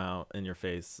out in your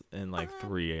face in like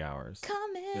 3 hours.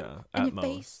 Coming in your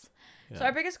face. Yeah. So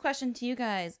our biggest question to you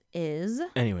guys is...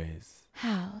 Anyways.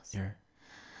 How's your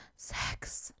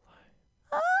sex?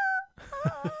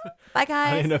 Bye,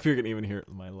 guys. I don't know if you're going to even hear it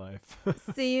in my life.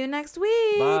 See you next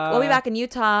week. Bye. We'll be back in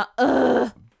Utah.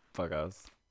 Ugh. Fuck us.